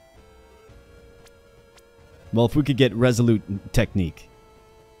 Well, if we could get Resolute Technique,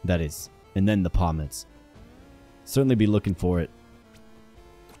 that is, and then the palm hits. Certainly be looking for it.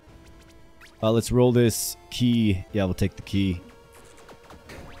 Let's roll this key. Yeah, we'll take the key.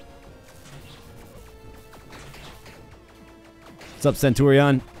 What's up,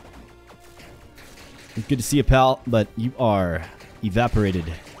 Centurion? Good to see you, pal, but you are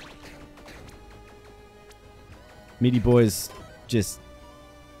evaporated. Meaty boys, just...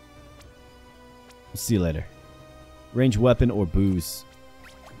 We'll see you later. Range weapon or booze.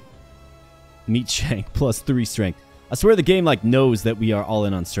 Meat Shank plus 3 strength. I swear the game like knows that we are all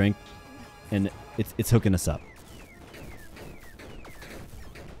in on strength. And it's hooking us up.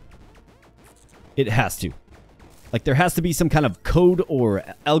 It has to. Like there has to be some kind of code or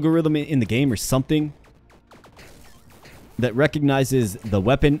algorithm in the game or something that recognizes the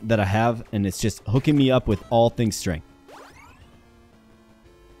weapon that I have, and it's just hooking me up with all things strength.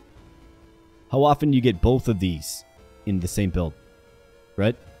 How often do you get both of these in the same build?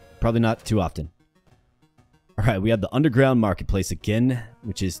 Right? Probably not too often. Alright, we have the underground marketplace again,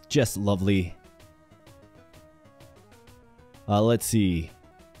 which is just lovely. Let's see.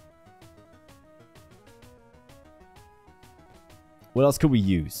 What else could we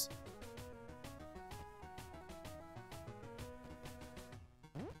use?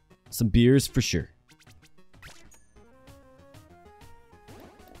 Some beers for sure.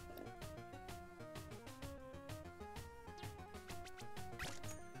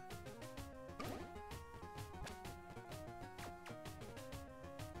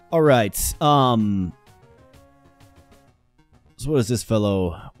 All right. So what does this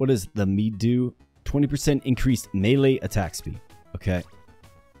fellow? What does the mead do? 20% increased melee attack speed. Okay.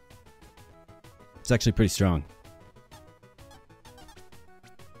 It's actually pretty strong.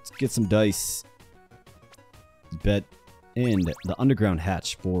 Let's get some dice. Bet. And the underground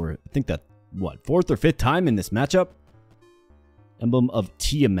hatch for, I think that, what, 4th or 5th time in this matchup? Emblem of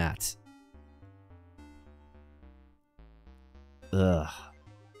Tiamat. Ugh.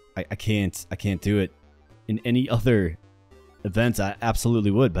 I can't do it. In any other events, I absolutely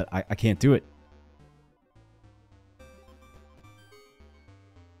would, but I can't do it.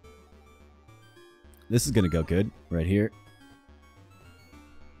 This is gonna go good right here.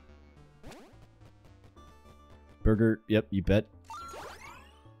 Burger, yep, you bet.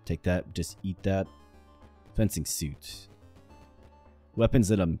 Take that, just eat that. Fencing suit. Weapons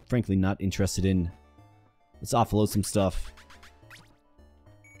that I'm frankly not interested in. Let's offload some stuff.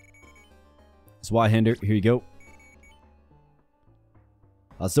 Zweihander, here you go.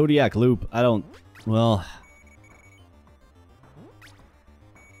 Zodiac loop, I don't, well.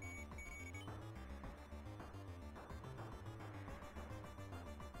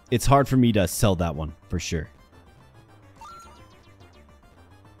 It's hard for me to sell that one, for sure.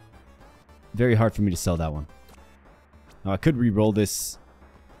 Very hard for me to sell that one. Now, I could re-roll this.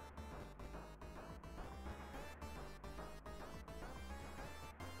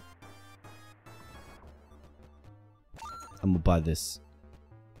 I'm gonna buy this.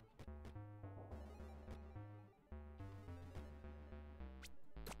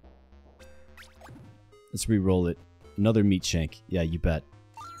 Let's re-roll it. Another meat shank. Yeah, you bet.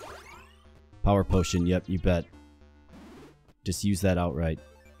 Power potion. Yep, you bet. Just use that outright.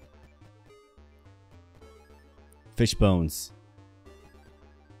 Fish bones.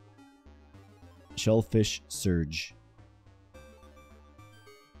 Shellfish surge.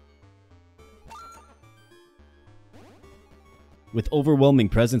 With overwhelming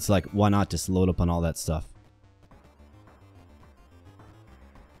presence, like, why not just load up on all that stuff?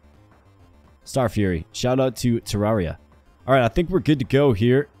 Star Fury. Shout out to Terraria. Alright, I think we're good to go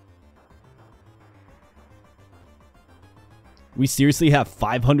here. We seriously have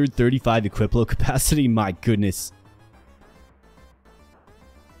 535 Equiplo capacity? My goodness.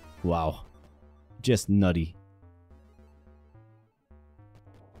 Wow. Just nutty.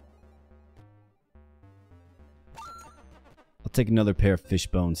 I'll take another pair of fish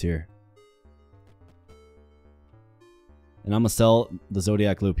bones here. And I'm gonna sell the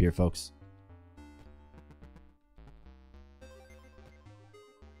Zodiac loop here, folks.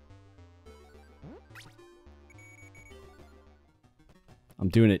 I'm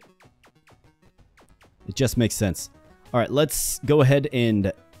doing it. It just makes sense. Alright, let's go ahead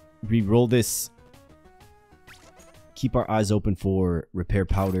and re-roll this. Keep our eyes open for repair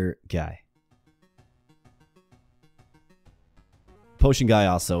powder guy. Potion guy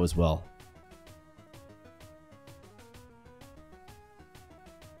also as well.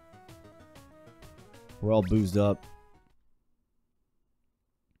 We're all boozed up.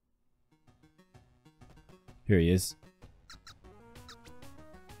 Here he is.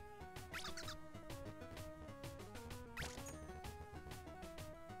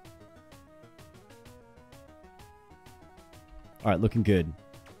 Alright, looking good.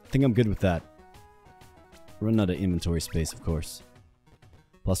 I think I'm good with that. Running out of inventory space, of course.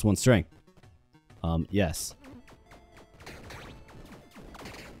 +1 strength. Yes.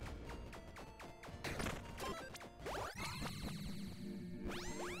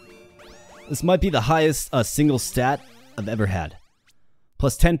 This might be the highest single stat I've ever had.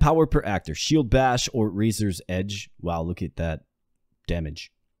 +10 power per actor. Shield bash or razor's edge. Wow, look at that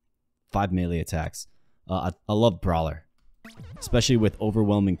damage. 5 melee attacks. I love Brawler. Especially with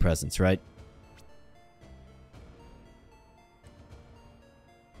overwhelming presence, right?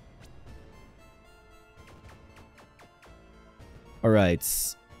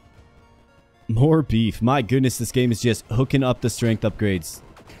 Alright. More beef. My goodness, this game is just hooking up the strength upgrades.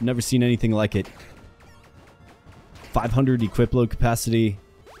 Never seen anything like it. 500 equip load capacity.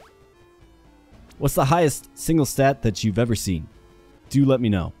 What's the highest single stat that you've ever seen? Do let me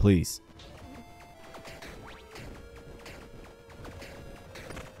know, please.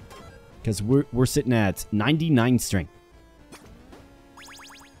 Because we're sitting at 99 strength.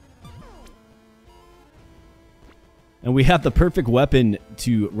 And we have the perfect weapon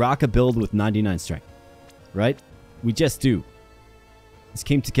to rock a build with 99 strength. Right? We just do. This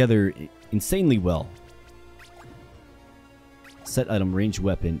came together insanely well. Set item, range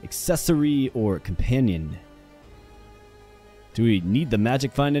weapon, accessory, or companion. Do we need the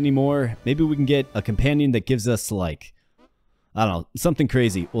magic find anymore? Maybe we can get a companion that gives us, like, I don't know, something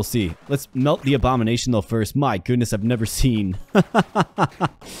crazy. We'll see. Let's melt the abomination, though, first. My goodness, I've never seen.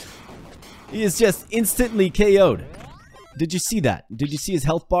 He is just instantly KO'd. Did you see that? Did you see his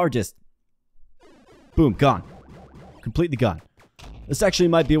health bar just... boom, gone. Completely gone. This actually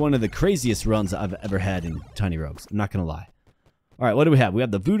might be one of the craziest runs I've ever had in TinyRogues. I'm not going to lie. Alright, what do we have? We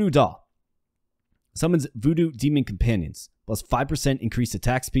have the Voodoo Doll. Summons Voodoo Demon Companions. Plus 5% increased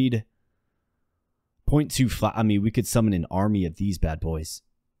attack speed. 0.25. I mean, we could summon an army of these bad boys.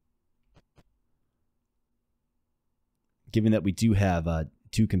 Given that we do have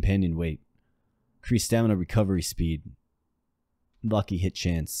 2 companion weight. Increased stamina recovery speed. Lucky hit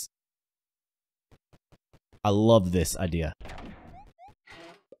chance. I love this idea.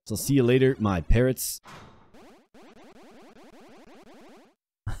 So see you later, my parrots.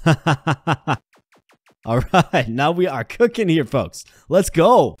 Alright, now we are cooking here, folks. Let's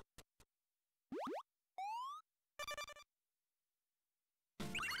go.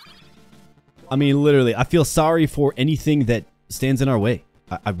 I mean, literally, I feel sorry for anything that stands in our way.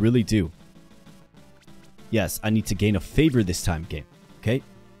 I really do. Yes, I need to gain a favor this time, game. Okay?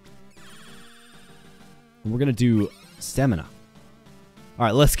 And we're gonna do stamina.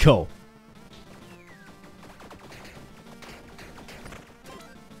 Alright, let's go.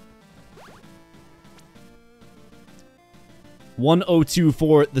 $102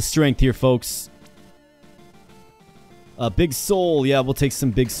 for the strength here, folks. Big soul. Yeah, we'll take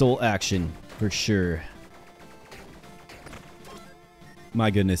some big soul action for sure. My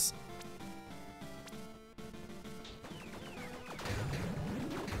goodness.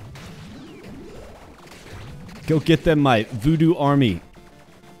 Go get them, my voodoo army.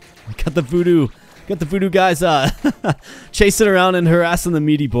 Got the voodoo guys chasing around and harassing the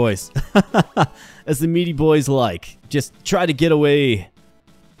meaty boys. As the meaty boys like. Just try to get away.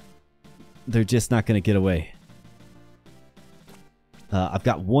 They're just not going to get away. I've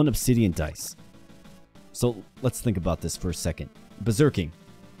got 1 obsidian dice. So let's think about this for a second. Berserking.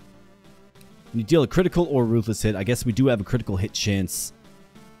 When you deal a critical or ruthless hit, I guess we do have a critical hit chance.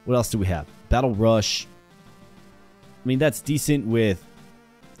 What else do we have? Battle Rush. I mean, that's decent with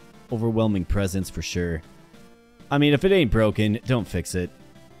overwhelming presence for sure. I mean, if it ain't broken, don't fix it.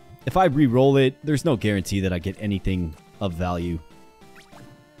 If I re-roll it, there's no guarantee that I get anything of value.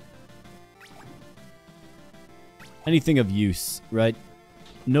 Anything of use, right?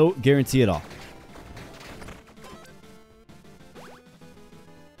 No guarantee at all.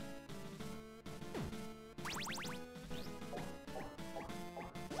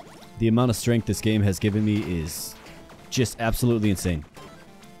 The amount of strength this game has given me is just absolutely insane.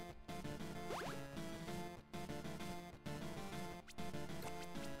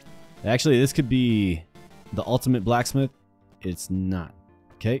 Actually, this could be the ultimate blacksmith. It's not.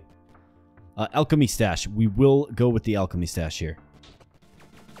 Okay. Alchemy stash. We will go with the alchemy stash here.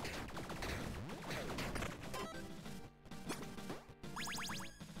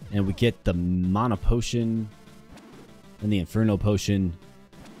 And we get the mana potion and the inferno potion.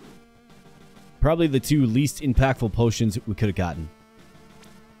 Probably the 2 least impactful potions we could have gotten.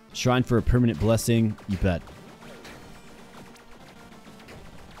 Shrine for a permanent blessing. You bet.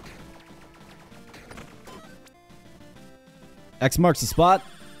 X marks the spot.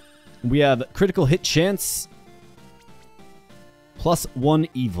 We have critical hit chance. Plus 1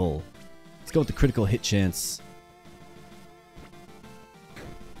 evil. Let's go with the critical hit chance.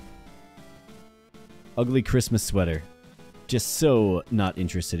 Ugly Christmas sweater. Just so not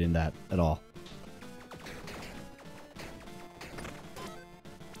interested in that at all.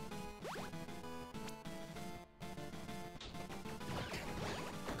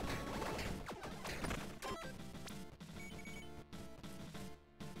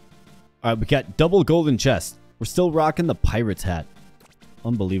 Alright, we got double golden chest. We're still rocking the pirate's hat.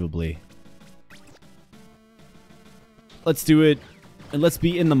 Unbelievably. Let's do it. And let's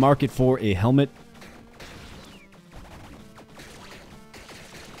be in the market for a helmet.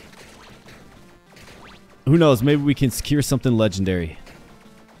 Who knows? Maybe we can secure something legendary.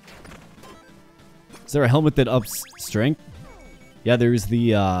 Is there a helmet that ups strength? Yeah, there's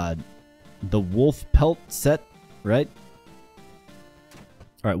the the wolf pelt set, right?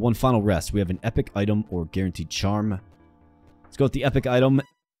 Alright, one final rest. We have an epic item or guaranteed charm. Let's go with the epic item.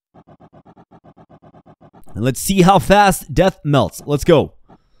 And let's see how fast death melts. Let's go.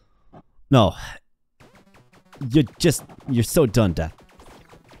 No. You're so done, death.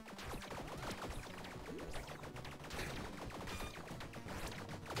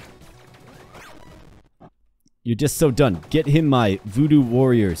 You're just so done. Get him, my voodoo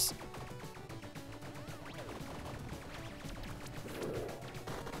warriors.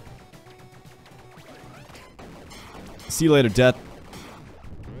 See you later, death.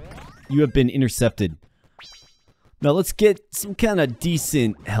 You have been intercepted. Now let's get some kind of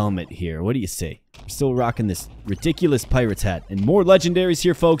decent helmet here. What do you say? We're still rocking this ridiculous pirate's hat. And more legendaries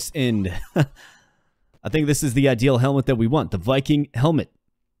here, folks. And I think this is the ideal helmet that we want. The Viking helmet.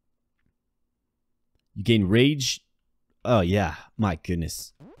 You gain rage. Oh, yeah. My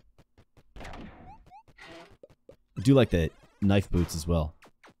goodness. I do like the knife boots as well.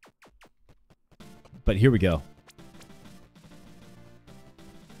 But here we go.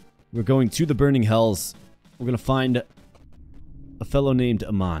 We're going to the burning hells. We're going to find a fellow named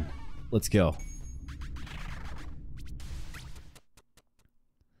Aman. Let's go.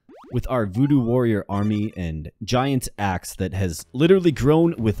 With our voodoo warrior army and giant axe that has literally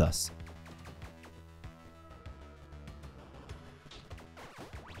grown with us.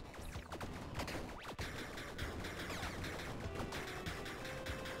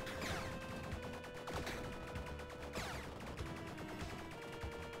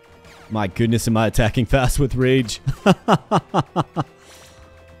 My goodness, am I attacking fast with rage?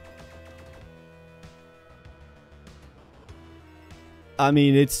 I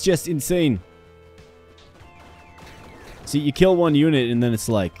mean, it's just insane. See, you kill one unit and then it's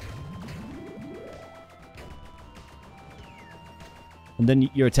like... And then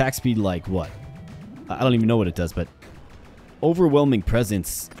your attack speed, like, what? I don't even know what it does, but... Overwhelming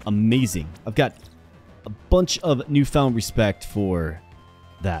presence. Amazing. I've got a bunch of newfound respect for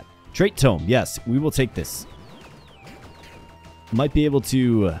that. Trait tome, yes, we will take this. Might be able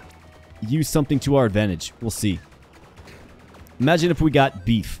to use something to our advantage. We'll see. Imagine if we got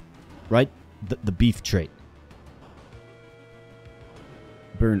beef, right? The beef trait.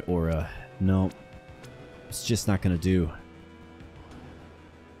 Burn aura. No. It's just not going to do.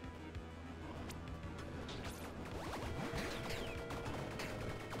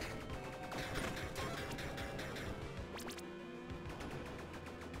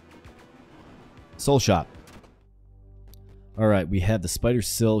 Soul shop. Alright, we have the spider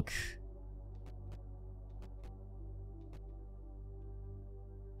silk.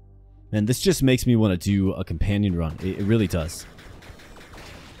 Man, this just makes me want to do a companion run. It really does.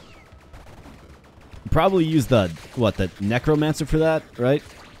 Probably use the, what, the necromancer for that, right?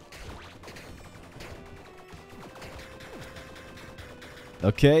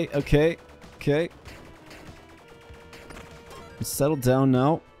 Okay. Let's settle down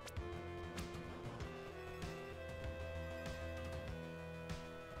now.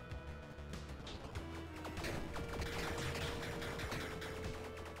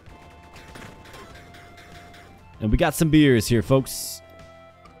 And we got some beers here, folks.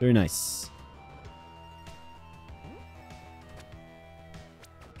 Very nice.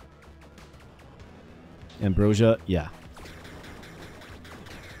 Ambrosia, yeah.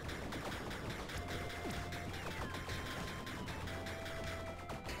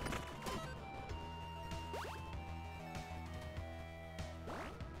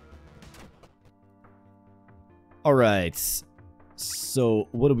 All right. So,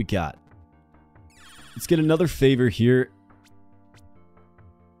 what do we got? Let's get another favor here.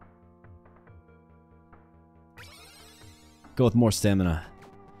 Go with more stamina.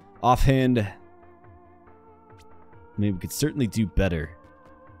 Offhand. I mean, we could certainly do better.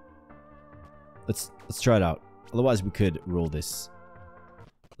 Let's try it out. Otherwise, we could roll this.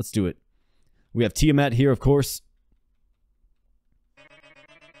 Let's do it. We have Tiamat here, of course.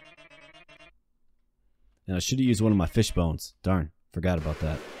 And I should have used one of my fish bones. Darn, forgot about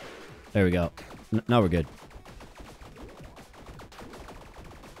that. There we go. Now we're good.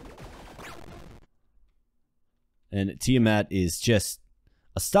 And Tiamat is just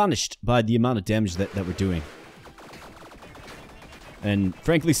astonished by the amount of damage that we're doing. And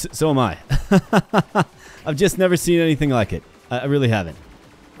frankly, so am I. I've just never seen anything like it. I really haven't.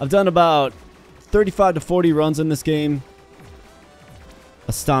 I've done about 35 to 40 runs in this game.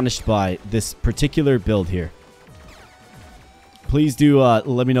 Astonished by this particular build here. Please do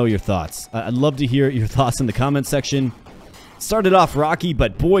let me know your thoughts. I'd love to hear your thoughts in the comment section. Started off rocky,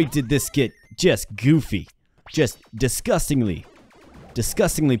 but boy did this get just goofy. Just disgustingly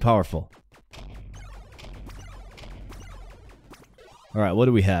powerful. Alright, what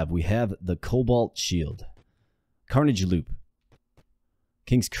do we have? We have the Cobalt Shield. Carnage Loop.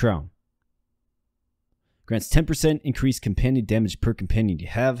 King's Crown. Grants 10% increased companion damage per companion you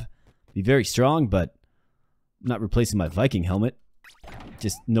have. Be very strong, but I'm not replacing my Viking helmet.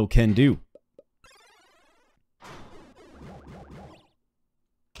 Just no can do.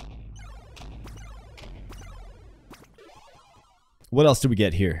 What else do we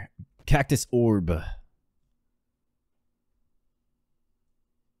get here? Cactus Orb.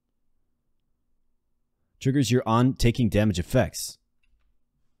 Triggers your on taking damage effects.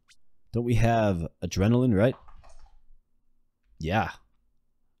 Don't we have adrenaline, right? Yeah.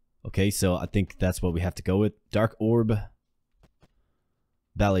 Okay, so I think that's what we have to go with. Dark Orb.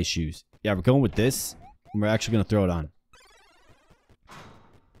 Ballet Shoes. Yeah, we're going with this. And we're actually going to throw it on.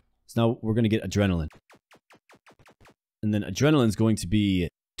 So now we're going to get adrenaline. And then adrenaline is going to be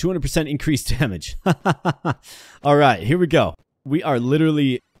 200% increased damage. Alright, here we go. We are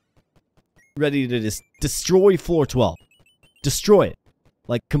literally ready to just destroy floor 12. Destroy it.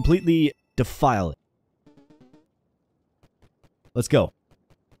 Like, completely defile it. Let's go.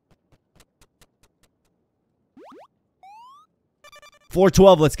 Floor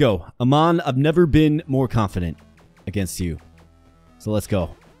 12, let's go. Aman, I've never been more confident against you. So let's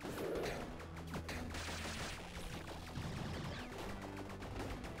go.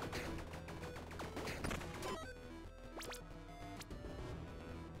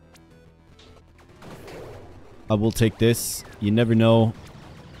 I will take this. You never know.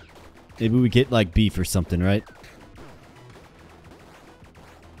 Maybe we get like beef or something, right?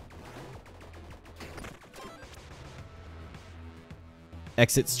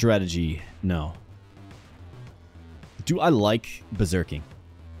 Exit strategy. No. Do I like berserking?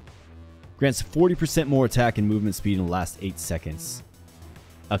 Grants 40% more attack and movement speed in the last 8 seconds.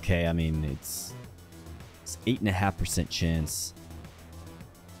 Okay, I mean, it's 8.5% chance.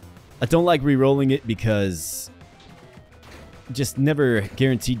 I don't like re-rolling it because just never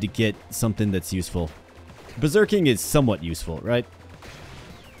guaranteed to get something that's useful. Berserking is somewhat useful, right?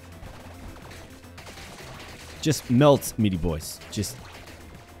 Just melt, meaty boys. Just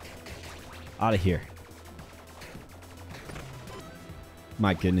out of here.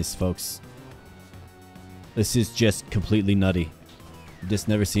 My goodness, folks. This is just completely nutty. I've just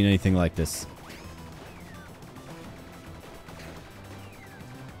never seen anything like this.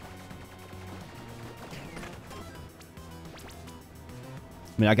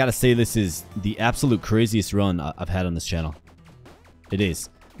 I mean, I gotta say this is the absolute craziest run I've had on this channel. It is.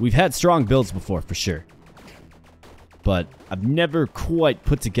 We've had strong builds before, for sure. But I've never quite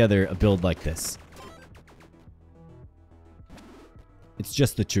put together a build like this. It's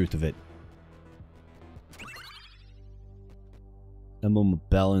just the truth of it. Emblem of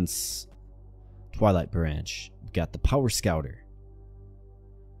Balance. Twilight Branch. We've got the Power Scouter.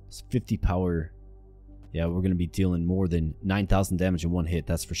 It's 50 power. Yeah, we're going to be dealing more than 9,000 damage in one hit,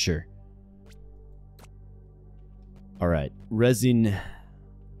 that's for sure. Alright, resin.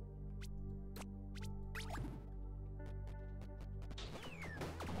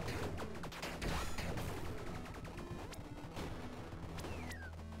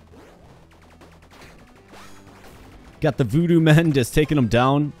 Got the voodoo men just taking them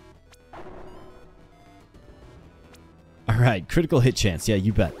down. Alright, critical hit chance. Yeah,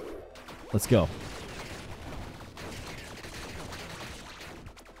 you bet. Let's go.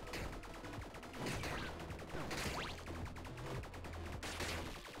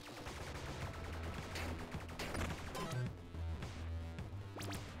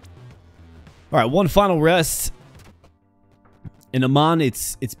 Alright, one final rest. And Aman,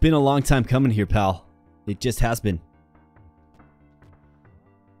 it's been a long time coming here, pal. It just has been.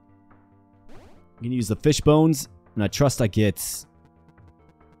 I'm gonna use the fish bones, and I trust I get.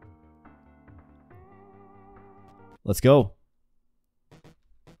 Let's go.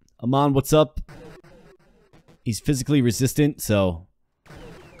 Aman, what's up? He's physically resistant, so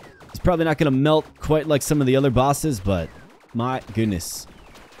he's probably not gonna melt quite like some of the other bosses, but my goodness.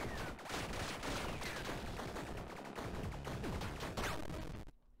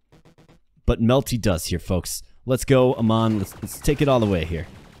 But melt he does here, folks. Let's go, Aman. Let's take it all the way here.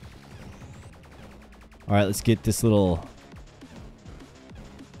 All right, let's get this little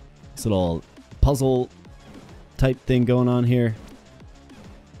puzzle type thing going on here.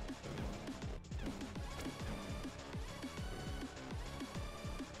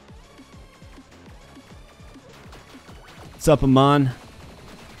 What's up, Aman?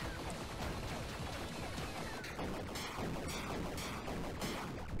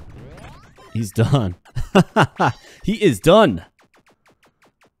 He's done. He is done.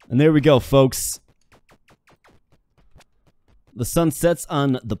 And there we go, folks. The sun sets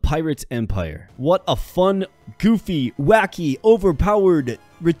on the pirate empire. What a fun, goofy, wacky, overpowered,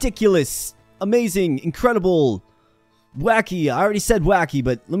 ridiculous, amazing, incredible, wacky. I already said wacky,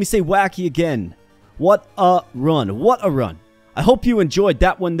 but let me say wacky again. What a run. What a run. I hope you enjoyed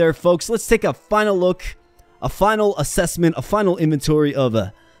that one there, folks. Let's take a final look, a final assessment, a final inventory of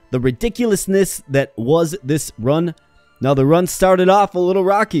the ridiculousness that was this run. Now, the run started off a little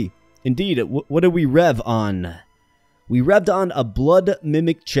rocky. Indeed, what did we rev on? We revved on a blood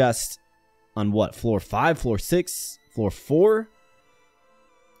mimic chest on what? Floor 5, floor 6, floor 4?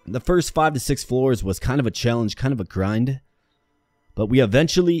 The first 5 to 6 floors was kind of a challenge, kind of a grind. But we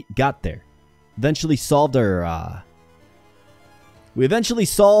eventually got there. Eventually solved our... We eventually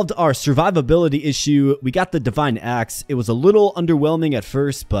solved our survivability issue. We got the Divine Axe. It was a little underwhelming at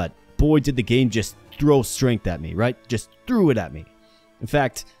first, but boy, did the game just throw strength at me, right? Just threw it at me. In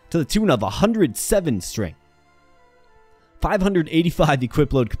fact, to the tune of 107 strength. 585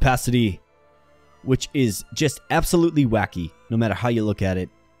 equip load capacity, which is just absolutely wacky, no matter how you look at it.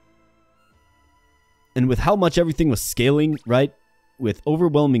 And with how much everything was scaling, right? With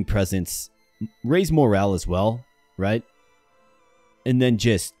overwhelming presence, raise morale as well, right? And then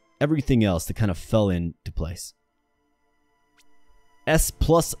just everything else that kind of fell into place. S++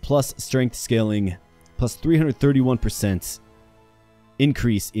 strength scaling, plus 331%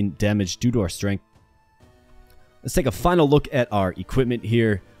 increase in damage due to our strength. Let's take a final look at our equipment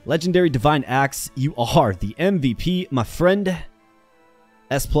here. Legendary Divine Axe, you are the MVP, my friend.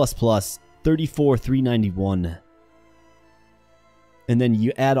 S++, 34,391. And then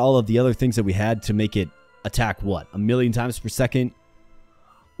you add all of the other things that we had to make it attack, what, 1,000,000 times per second?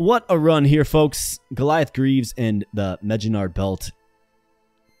 What a run here, folks. Goliath Greaves and the Meginard Belt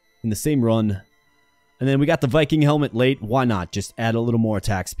in the same run. And then we got the Viking Helmet late. Why not? Just add a little more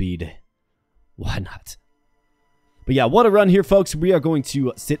attack speed. Why not? But yeah, what a run here, folks. We are going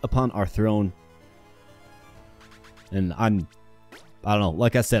to sit upon our throne. And I don't know.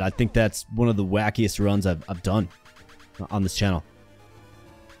 Like I said, I think that's one of the wackiest runs I've done on this channel.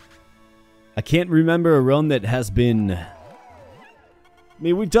 I can't remember a run that has been... I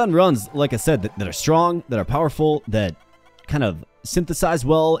mean, we've done runs, like I said, that are strong, that are powerful, that kind of synthesize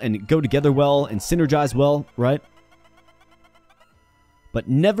well and go together well and synergize well, right? But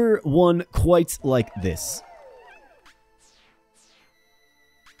never one quite like this.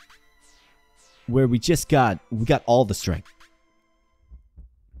 Where we got all the strength.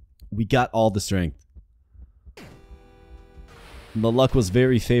 We got all the strength. The luck was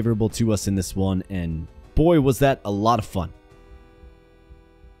very favorable to us in this one, and boy, was that a lot of fun.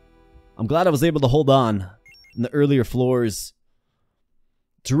 I'm glad I was able to hold on in the earlier floors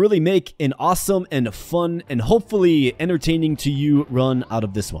to really make an awesome and fun and hopefully entertaining to you run out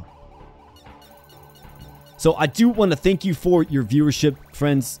of this one. So I do want to thank you for your viewership,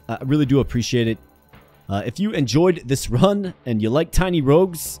 friends. I really do appreciate it. If you enjoyed this run and you like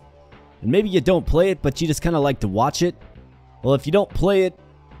TinyRogues, and maybe you don't play it, but you just kind of like to watch it, well, if you don't play it,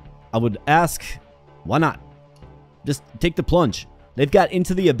 I would ask, why not? Just take the plunge. They've got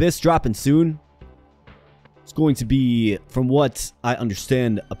Into the Abyss dropping soon. It's going to be, from what I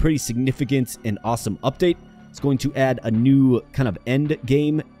understand, a pretty significant and awesome update. It's going to add a new kind of end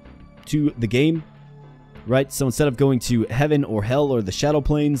game to the game, right? So instead of going to heaven or hell or the shadow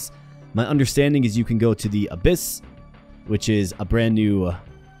planes, my understanding is you can go to the Abyss, which is a brand new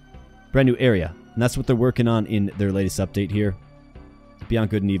area. And that's what they're working on in their latest update here. Beyond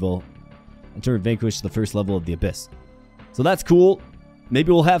Good and Evil. In turn, vanquish the first level of the Abyss. So that's cool.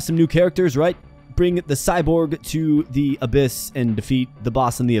 Maybe we'll have some new characters, right? Bring the cyborg to the Abyss and defeat the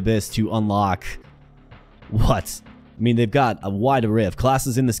boss in the Abyss to unlock... what? I mean, they've got a wide array of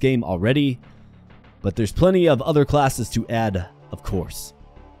classes in this game already, but there's plenty of other classes to add, of course.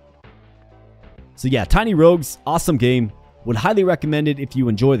 So yeah, TinyRogues, awesome game. Would highly recommend it if you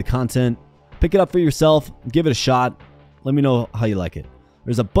enjoy the content. Pick it up for yourself, give it a shot. Let me know how you like it.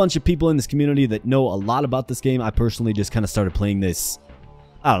 There's a bunch of people in this community that know a lot about this game. I personally just kind of started playing this,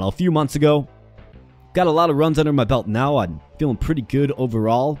 I don't know, a few months ago. Got a lot of runs under my belt now. I'm feeling pretty good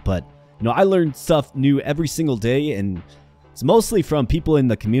overall, but you know, I learn stuff new every single day, and it's mostly from people in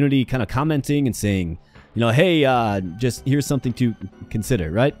the community kind of commenting and saying, you know, hey, just here's something to consider,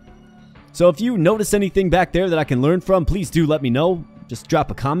 right? So if you notice anything back there that I can learn from, please do let me know. Just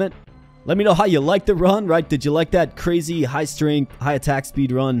drop a comment. Let me know how you like the run, right? Did you like that crazy high strength, high attack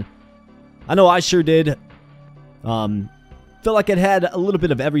speed run? I know I sure did. Felt like it had a little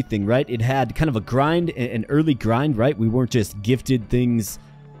bit of everything, right? It had kind of a grind, an early grind, right? We weren't just gifted things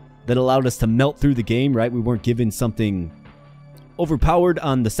that allowed us to melt through the game, right? We weren't given something overpowered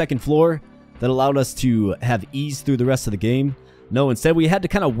on the second floor that allowed us to have ease through the rest of the game. No, instead we had to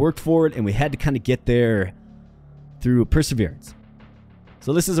kind of work for it, and we had to kind of get there through perseverance.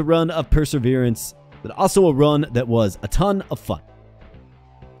 So this is a run of perseverance, but also a run that was a ton of fun.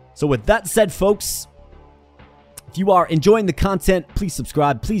 So with that said, folks, if you are enjoying the content, please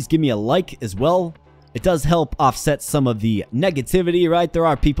subscribe. Please give me a like as well. It does help offset some of the negativity, right? There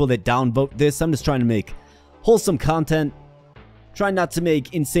are people that downvote this. I'm just trying to make wholesome content. Trying not to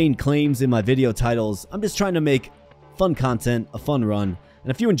make insane claims in my video titles. I'm just trying to make fun content, a fun run.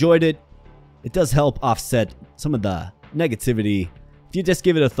 And if you enjoyed it, it does help offset some of the negativity. If you just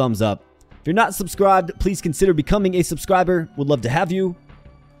give it a thumbs up. If you're not subscribed, please consider becoming a subscriber. Would love to have you.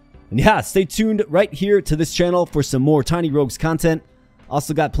 And yeah, stay tuned right here to this channel for some more TinyRogues content.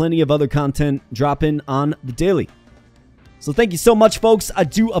 Also got plenty of other content dropping on the daily. So thank you so much, folks. I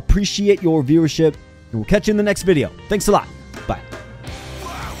do appreciate your viewership. And we'll catch you in the next video. Thanks a lot. Bye.